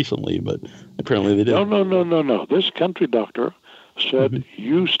until recently, but apparently they did. No. This country doctor said,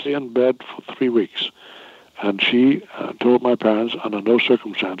 you stay in bed for 3 weeks. And she told my parents, under no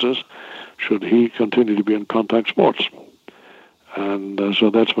circumstances should he continue to be in contact sports. And so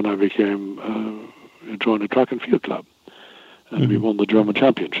that's when I joined the track and field club. And we won the German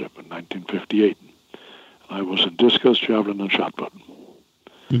championship in 1958. I was in discus, javelin, and shot put.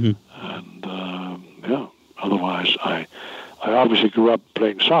 And otherwise I obviously grew up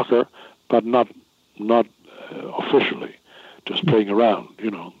playing soccer, but not officially, just playing around,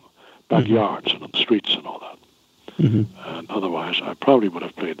 you know, backyards and on the streets and all that. And otherwise, I probably would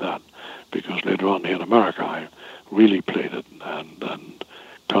have played that, because later on here in America, I really played it and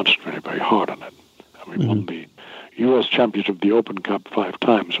concentrated very hard on it. And we won the U.S. Championship of the Open Cup 5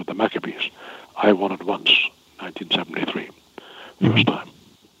 times with the Maccabees. I won it once, 1973, first time.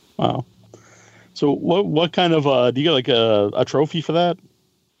 Wow. So what kind of, do you get like a trophy for that?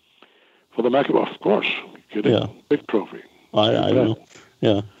 For the Maccabees, of course. You kidding? Yeah. Big trophy. I know.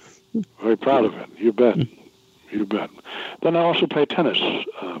 Yeah. Very proud of it. You bet. You bet. Then I also played tennis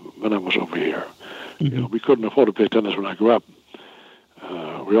when I was over here. You know, we couldn't afford to play tennis when I grew up.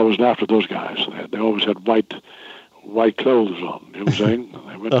 We always laughed at those guys. They always had white clothes on. You know what I'm saying?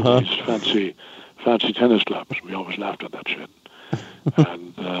 They went to these fancy tennis clubs. We always laughed at that shit.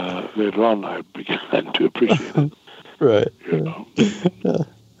 And later on, I began to appreciate it. Right. You know.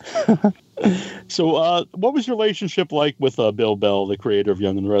 So, what was your relationship like with Bill Bell, the creator of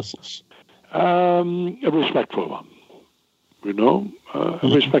Young and the Restless? A respectful one. You know, a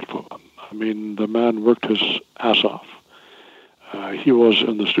respectful one. I mean, the man worked his ass off. He was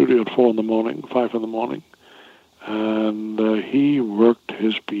in the studio at 5 in the morning, and he worked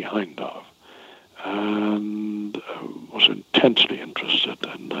his behind off, and was intensely interested,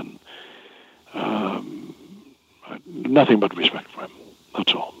 and nothing but respect for him.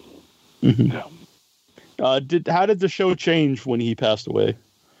 That's all. Yeah. How did the show change when he passed away?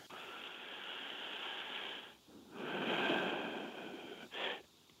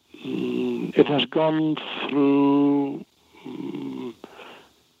 It has gone through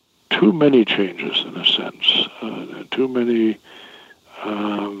too many changes, in a sense. Too many,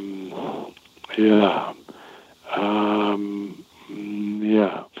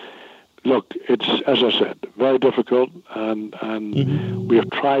 Look, it's, as I said, very difficult, and we have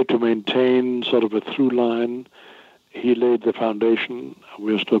tried to maintain sort of a through line. He laid the foundation.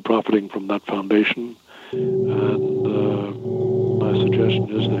 We're still profiting from that foundation, and my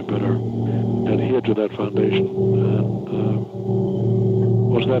suggestion is they better adhere to that foundation. And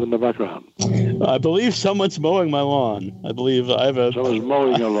what's that in the background? I believe someone's mowing my lawn. I believe I have a. Someone's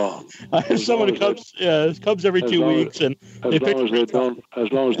mowing your lawn. I have someone who comes. Yeah, comes every 2 weeks, and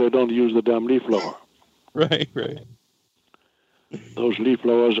as long as they don't use the damn leaf blower. Right. Those leaf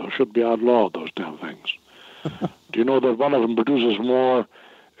blowers should be outlawed. Those damn things. Do you know that one of them produces more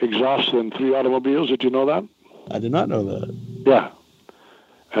exhaust than 3 automobiles? Did you know that? I did not know that. Yeah.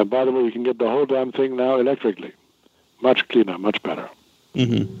 And by the way, you can get the whole damn thing now electrically. Much cleaner, much better.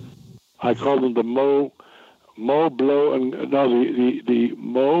 Mm-hmm. I call them the mow, blow, and the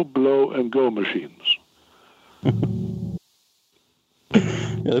mow, blow, and go machines.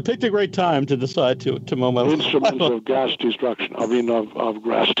 Yeah, they picked a great time to decide to mow my lawn. Instruments of gas destruction. I mean, of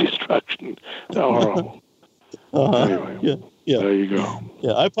grass destruction. They're horrible. Anyway, yeah. There you go.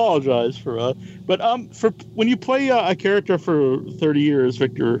 Yeah, I apologize for for when you play a character for 30 years,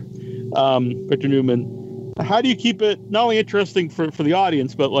 Victor Newman, how do you keep it not only interesting for the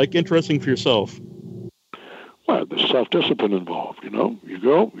audience, but like interesting for yourself? Well, there's self-discipline involved. You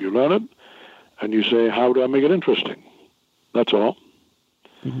go, you learn it, and you say, how do I make it interesting? That's all.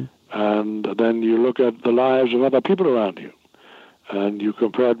 Mm-hmm. And then you look at the lives of other people around you, and you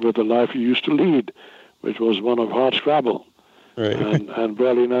compare it with the life you used to lead, which was one of hard scrabble, right. and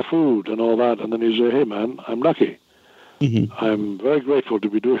barely enough food and all that. And then you say, hey, man, I'm lucky. Mm-hmm. I'm very grateful to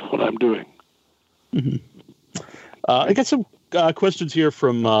be doing what I'm doing. Mm-hmm. I got some questions here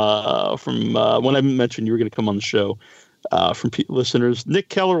from when I mentioned you were going to come on the show, from listeners. Nick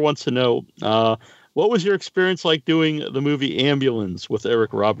Keller wants to know, what was your experience like doing the movie Ambulance with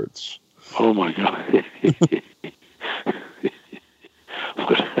Eric Roberts? Oh, my God.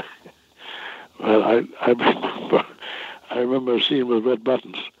 Well, I remember a scene with red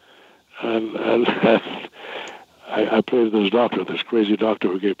buttons, and I played this doctor, this crazy doctor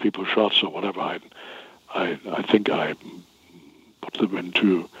who gave people shots or whatever. I think I put them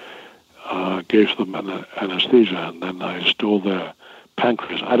into, gave them anesthesia, and then I stole their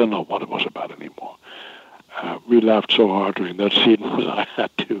pancreas. I don't know what it was about anymore. We laughed so hard during that scene that I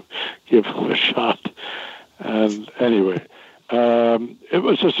had to give them a shot. And anyway, it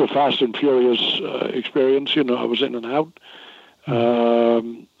was just a fast and furious experience. I was in and out. I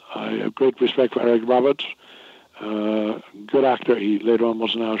have great respect for Eric Roberts. Good actor. He later on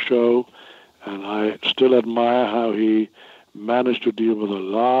was in our show. And I still admire how he managed to deal with a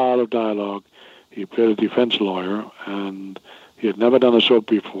lot of dialogue. He played a defense lawyer, and he had never done a soap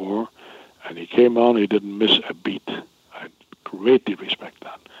before. And he came on, he didn't miss a beat. I greatly respect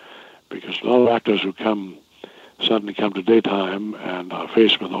that. Because a lot of actors who suddenly come to daytime and are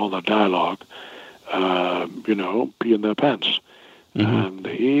faced with all that dialogue, pee in their pants. Mm-hmm. And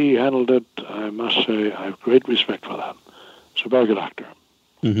he handled it, I must say, I have great respect for that. He's a very good actor.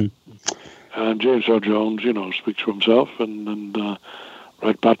 Mm-hmm. And James Earl Jones, speaks for himself, and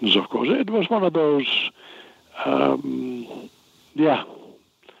Red Buttons, of course. It was one of those, good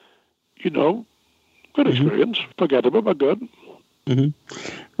experience. Mm-hmm. Forgettable, but good.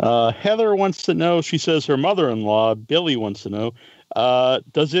 Mm-hmm. Heather wants to know, she says her mother-in-law, Billy, wants to know,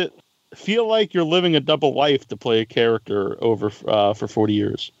 does it feel like you're living a double life to play a character over for 40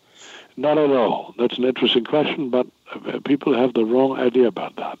 years? Not at all. That's an interesting question, but people have the wrong idea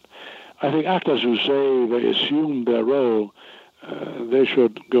about that. I think actors who say they assume their role, they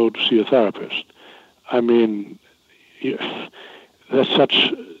should go to see a therapist. I mean, it's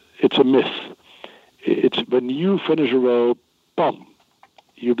a myth. It's when you finish a role, boom,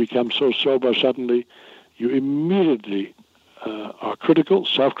 you become so sober suddenly, you immediately are critical,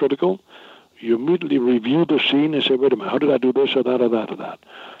 self-critical. You immediately review the scene and say, wait a minute, how did I do this or that or that or that?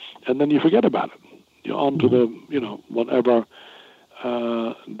 And then you forget about it. You're on to the, whatever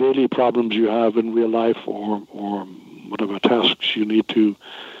daily problems you have in real life or whatever tasks you need to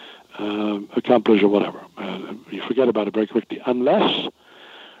accomplish or whatever. You forget about it very quickly. Unless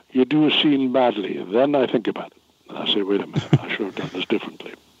you do a scene badly, then I think about it. And I say, wait a minute, I should have done this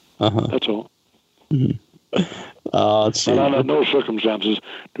differently. Uh-huh. That's all. Mm-hmm. Let's see. And under no circumstances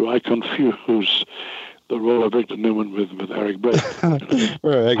do I confuse the role of Victor Newman with Eric Blake.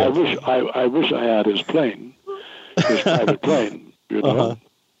 Right, I wish I had his plane, his private plane, Uh-huh.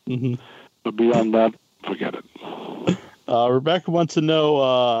 Mm-hmm. But beyond that, forget it. Rebecca wants to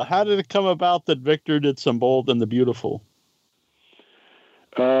know, how did it come about that Victor did some Bold and the Beautiful?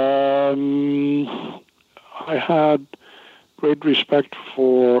 I had great respect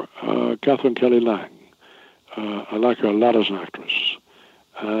for Catherine Kelly Lang. I like her a lot as an actress.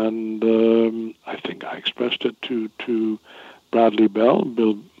 And I think I expressed it to Bradley Bell,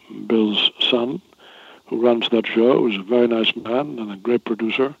 Bill's son, who runs that show. He's a very nice man and a great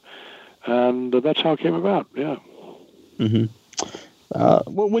producer. And that's how it came about, yeah. Mm-hmm.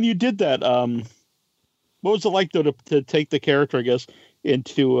 Well, when you did that, what was it like, though, to take the character, I guess,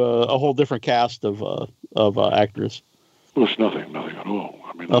 into a whole different cast of actors? Well, it's nothing at all.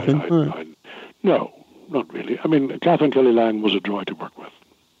 I mean, nothing? No, not really. I mean, Catherine Kelly Lang was a joy to work with.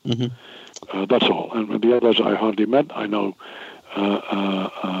 Mm-hmm. That's all. And the others I hardly met. I know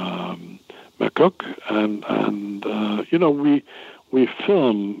McCook, and we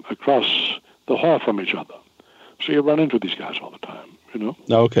film across the hall from each other. So you run into these guys all the time,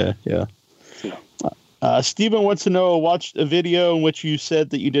 Okay, yeah. Yeah. Stephen wants to know, watched a video in which you said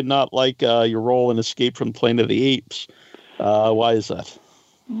that you did not like your role in Escape from Planet of the Apes. Why is that?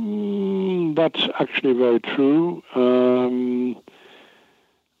 That's actually very true.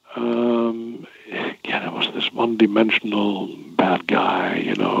 Again, it was this one-dimensional bad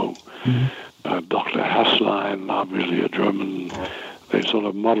guy, Mm-hmm. Dr. Hasslein, obviously a German. They sort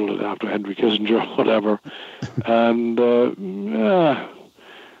of modeled it after Henry Kissinger or whatever. And,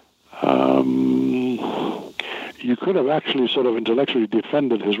 you could have actually sort of intellectually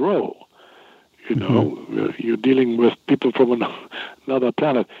defended his role. You're dealing with people from another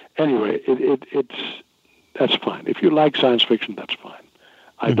planet. Anyway, that's fine. If you like science fiction, that's fine.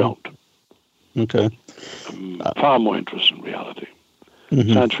 I don't. Okay. Far more interest in reality.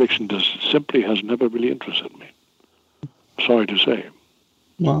 Mm-hmm. Science fiction simply has never really interested me. Sorry to say.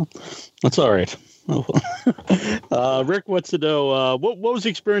 Well, that's all right. Rick wants to know, what was the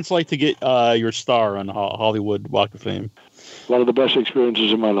experience like to get your star on Hollywood Walk of Fame? One of the best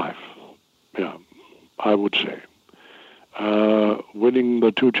experiences in my life. Yeah, I would say. Winning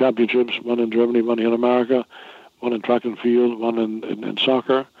the 2 championships, one in Germany, one here in America, one in track and field, one in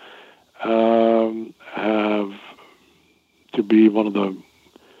soccer, have to be one of the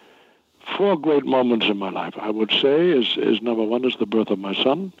 4 great moments in my life. I would say is number 1 is the birth of my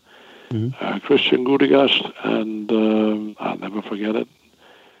son, mm-hmm. Christian Gutegas, and I'll never forget it.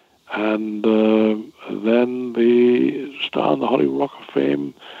 And then the star on the Hollywood Walk of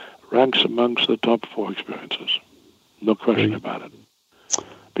Fame ranks amongst the top 4 experiences. No question about it.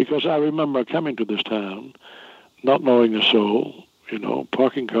 Because I remember coming to this town, not knowing a soul,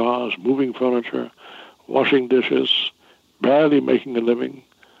 parking cars, moving furniture, washing dishes, barely making a living.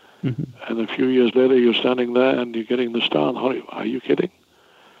 Mm-hmm. And a few years later, you're standing there and you're getting the star in Hollywood. Are you kidding?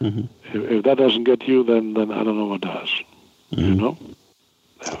 Mm-hmm. If that doesn't get you, then I don't know what does. Mm-hmm.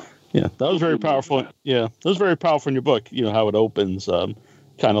 Yeah, that was very powerful. Yeah, that was very powerful in your book. How it opens, kind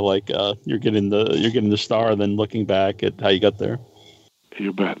of like you're getting the star, and then looking back at how you got there.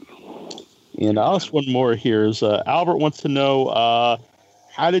 You bet. And I'll ask one more here. Is Albert wants to know,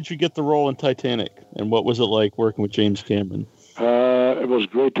 how did you get the role in Titanic, and what was it like working with James Cameron? It was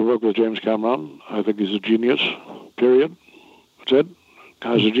great to work with James Cameron. I think he's a genius, period. That's it.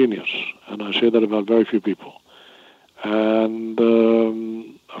 Guy's a genius. And I say that about very few people. And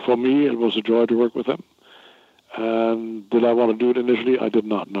for me, it was a joy to work with him. And did I want to do it initially? I did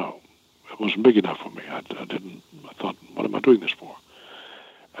not know. It wasn't big enough for me. I thought, what am I doing this for?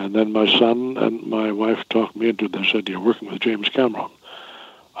 And then my son and my wife talked me into it. They said, you're working with James Cameron.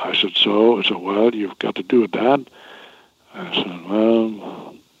 I said, so? I said, well, you've got to do it, Dad. I said,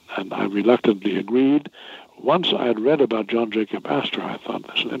 well, and I reluctantly agreed. Once I had read about John Jacob Astor, I thought,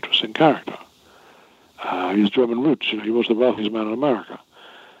 that's an interesting character. He's German roots. He was the wealthiest man in America.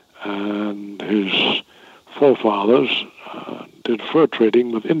 And his forefathers did fur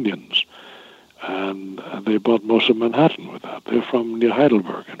trading with Indians. And they bought most of Manhattan with that. They're from near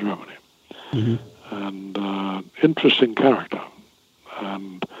Heidelberg in Germany. Mm-hmm. And interesting character.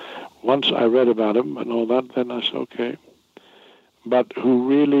 And once I read about him and all that, then I said, okay. But who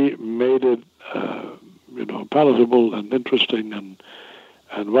really made it, palatable and interesting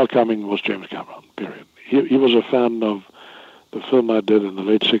and welcoming was James Cameron, period. He was a fan of the film I did in the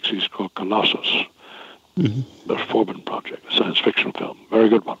late 60s called Colossus, mm-hmm. the Forbin Project, a science fiction film, very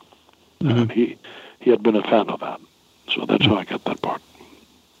good one. Mm-hmm. And he had been a fan of that. So that's how I got that part.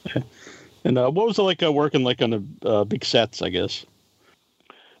 Okay. And what was it like working on a big sets, I guess?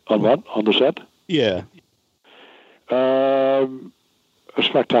 On what? On the set? Yeah. A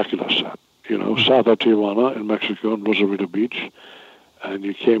spectacular set. South of Tijuana in Mexico and Rosarito Beach. And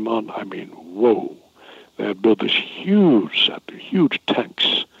you came on, whoa. They had built this huge set, huge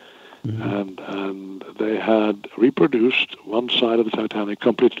tanks. Mm-hmm. And they had reproduced one side of the Titanic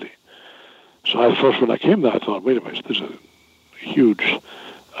completely. So first when I came there, I thought, wait a minute, huge,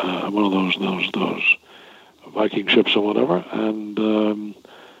 one of those Viking ships or whatever, and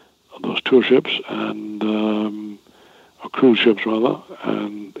those tour ships, and or cruise ships rather,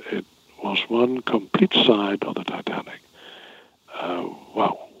 and it was one complete side of the Titanic.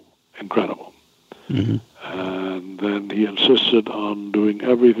 Wow, incredible. Mm-hmm. And then he insisted on doing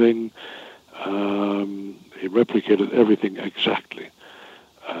everything. He replicated everything exactly.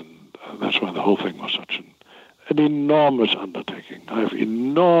 And that's why the whole thing was such an enormous undertaking. I have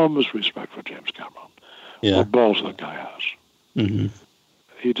enormous respect for James Cameron. Yeah. What balls that guy has. Mm-hmm.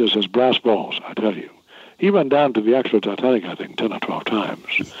 He just has brass balls, I tell you. He went down to the actual Titanic, I think, 10 or 12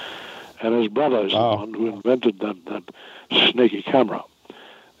 times. And his brother is the one who invented that snaky camera,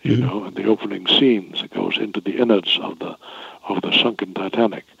 you know, in the opening scenes. It goes into the innards of the sunken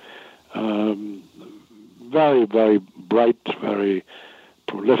Titanic. Very, very bright, very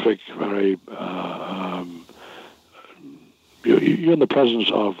prolific, very... you're in the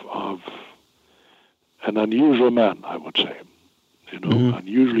presence of an unusual man, I would say. You know,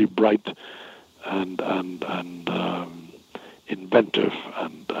 unusually bright and inventive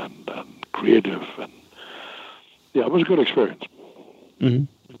and creative, and yeah, it was a good experience. Mm-hmm.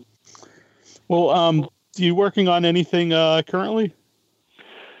 Well, are you working on anything currently?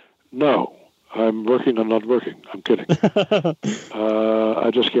 No, I'm working on not working. I'm kidding.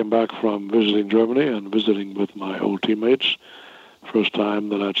 I just came back from visiting Germany and visiting with my old teammates. First time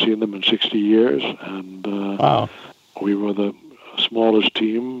that I'd seen them in 60 years, and wow, we were the smallest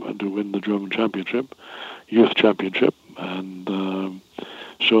team to win the German championship, youth championship, and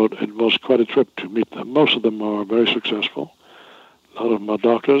so it was quite a trip to meet them. Most of them are very successful. A lot of them are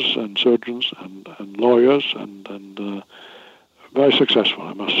doctors and surgeons and lawyers and very successful,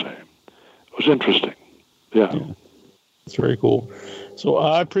 I must say. It was interesting. Yeah. It's very cool. So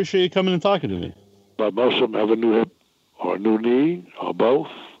I appreciate you coming and talking to me. But most of them have a new hip or a new knee or both,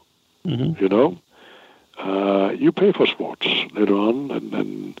 you know. You pay for sports later on,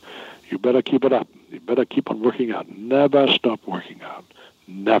 and you better keep it up. You better keep on working out. Never stop working out.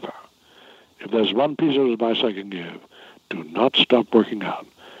 Never. If there's one piece of advice I can give, do not stop working out.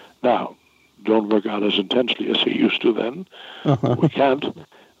 Now, don't work out as intensely as you used to then. We can't.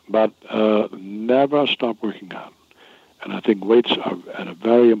 But never stop working out. And I think weights are a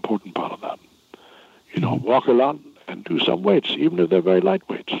very important part of that. You know, walk a lot and do some weights, even if they're very light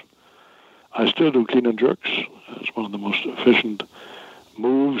weights. I still do clean and jerks. It's one of the most efficient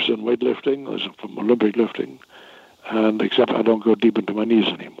moves in weightlifting, from Olympic lifting. And except I don't go deep into my knees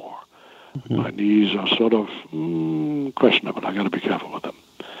anymore. My knees are sort of questionable. I got to be careful with them.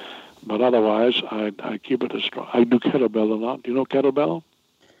 But otherwise, I keep it as strong. I do kettlebell a lot. Do you know kettlebell?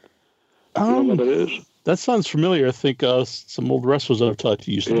 Do you know what it is? That sounds familiar. I think some old wrestlers I've talked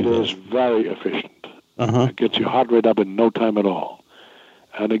to used to do that. It is very efficient. It gets your heart rate up in no time at all.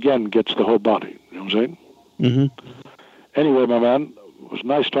 And again, gets the whole body. You know what I'm saying? Anyway, my man, it was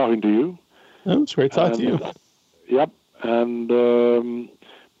nice talking to you. It was great talking to you. Yep. And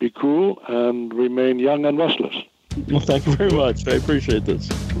be cool and remain young and restless. Well, thank you very much. I appreciate this.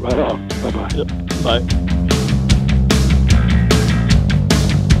 Right on. Bye-bye. Yep. Bye.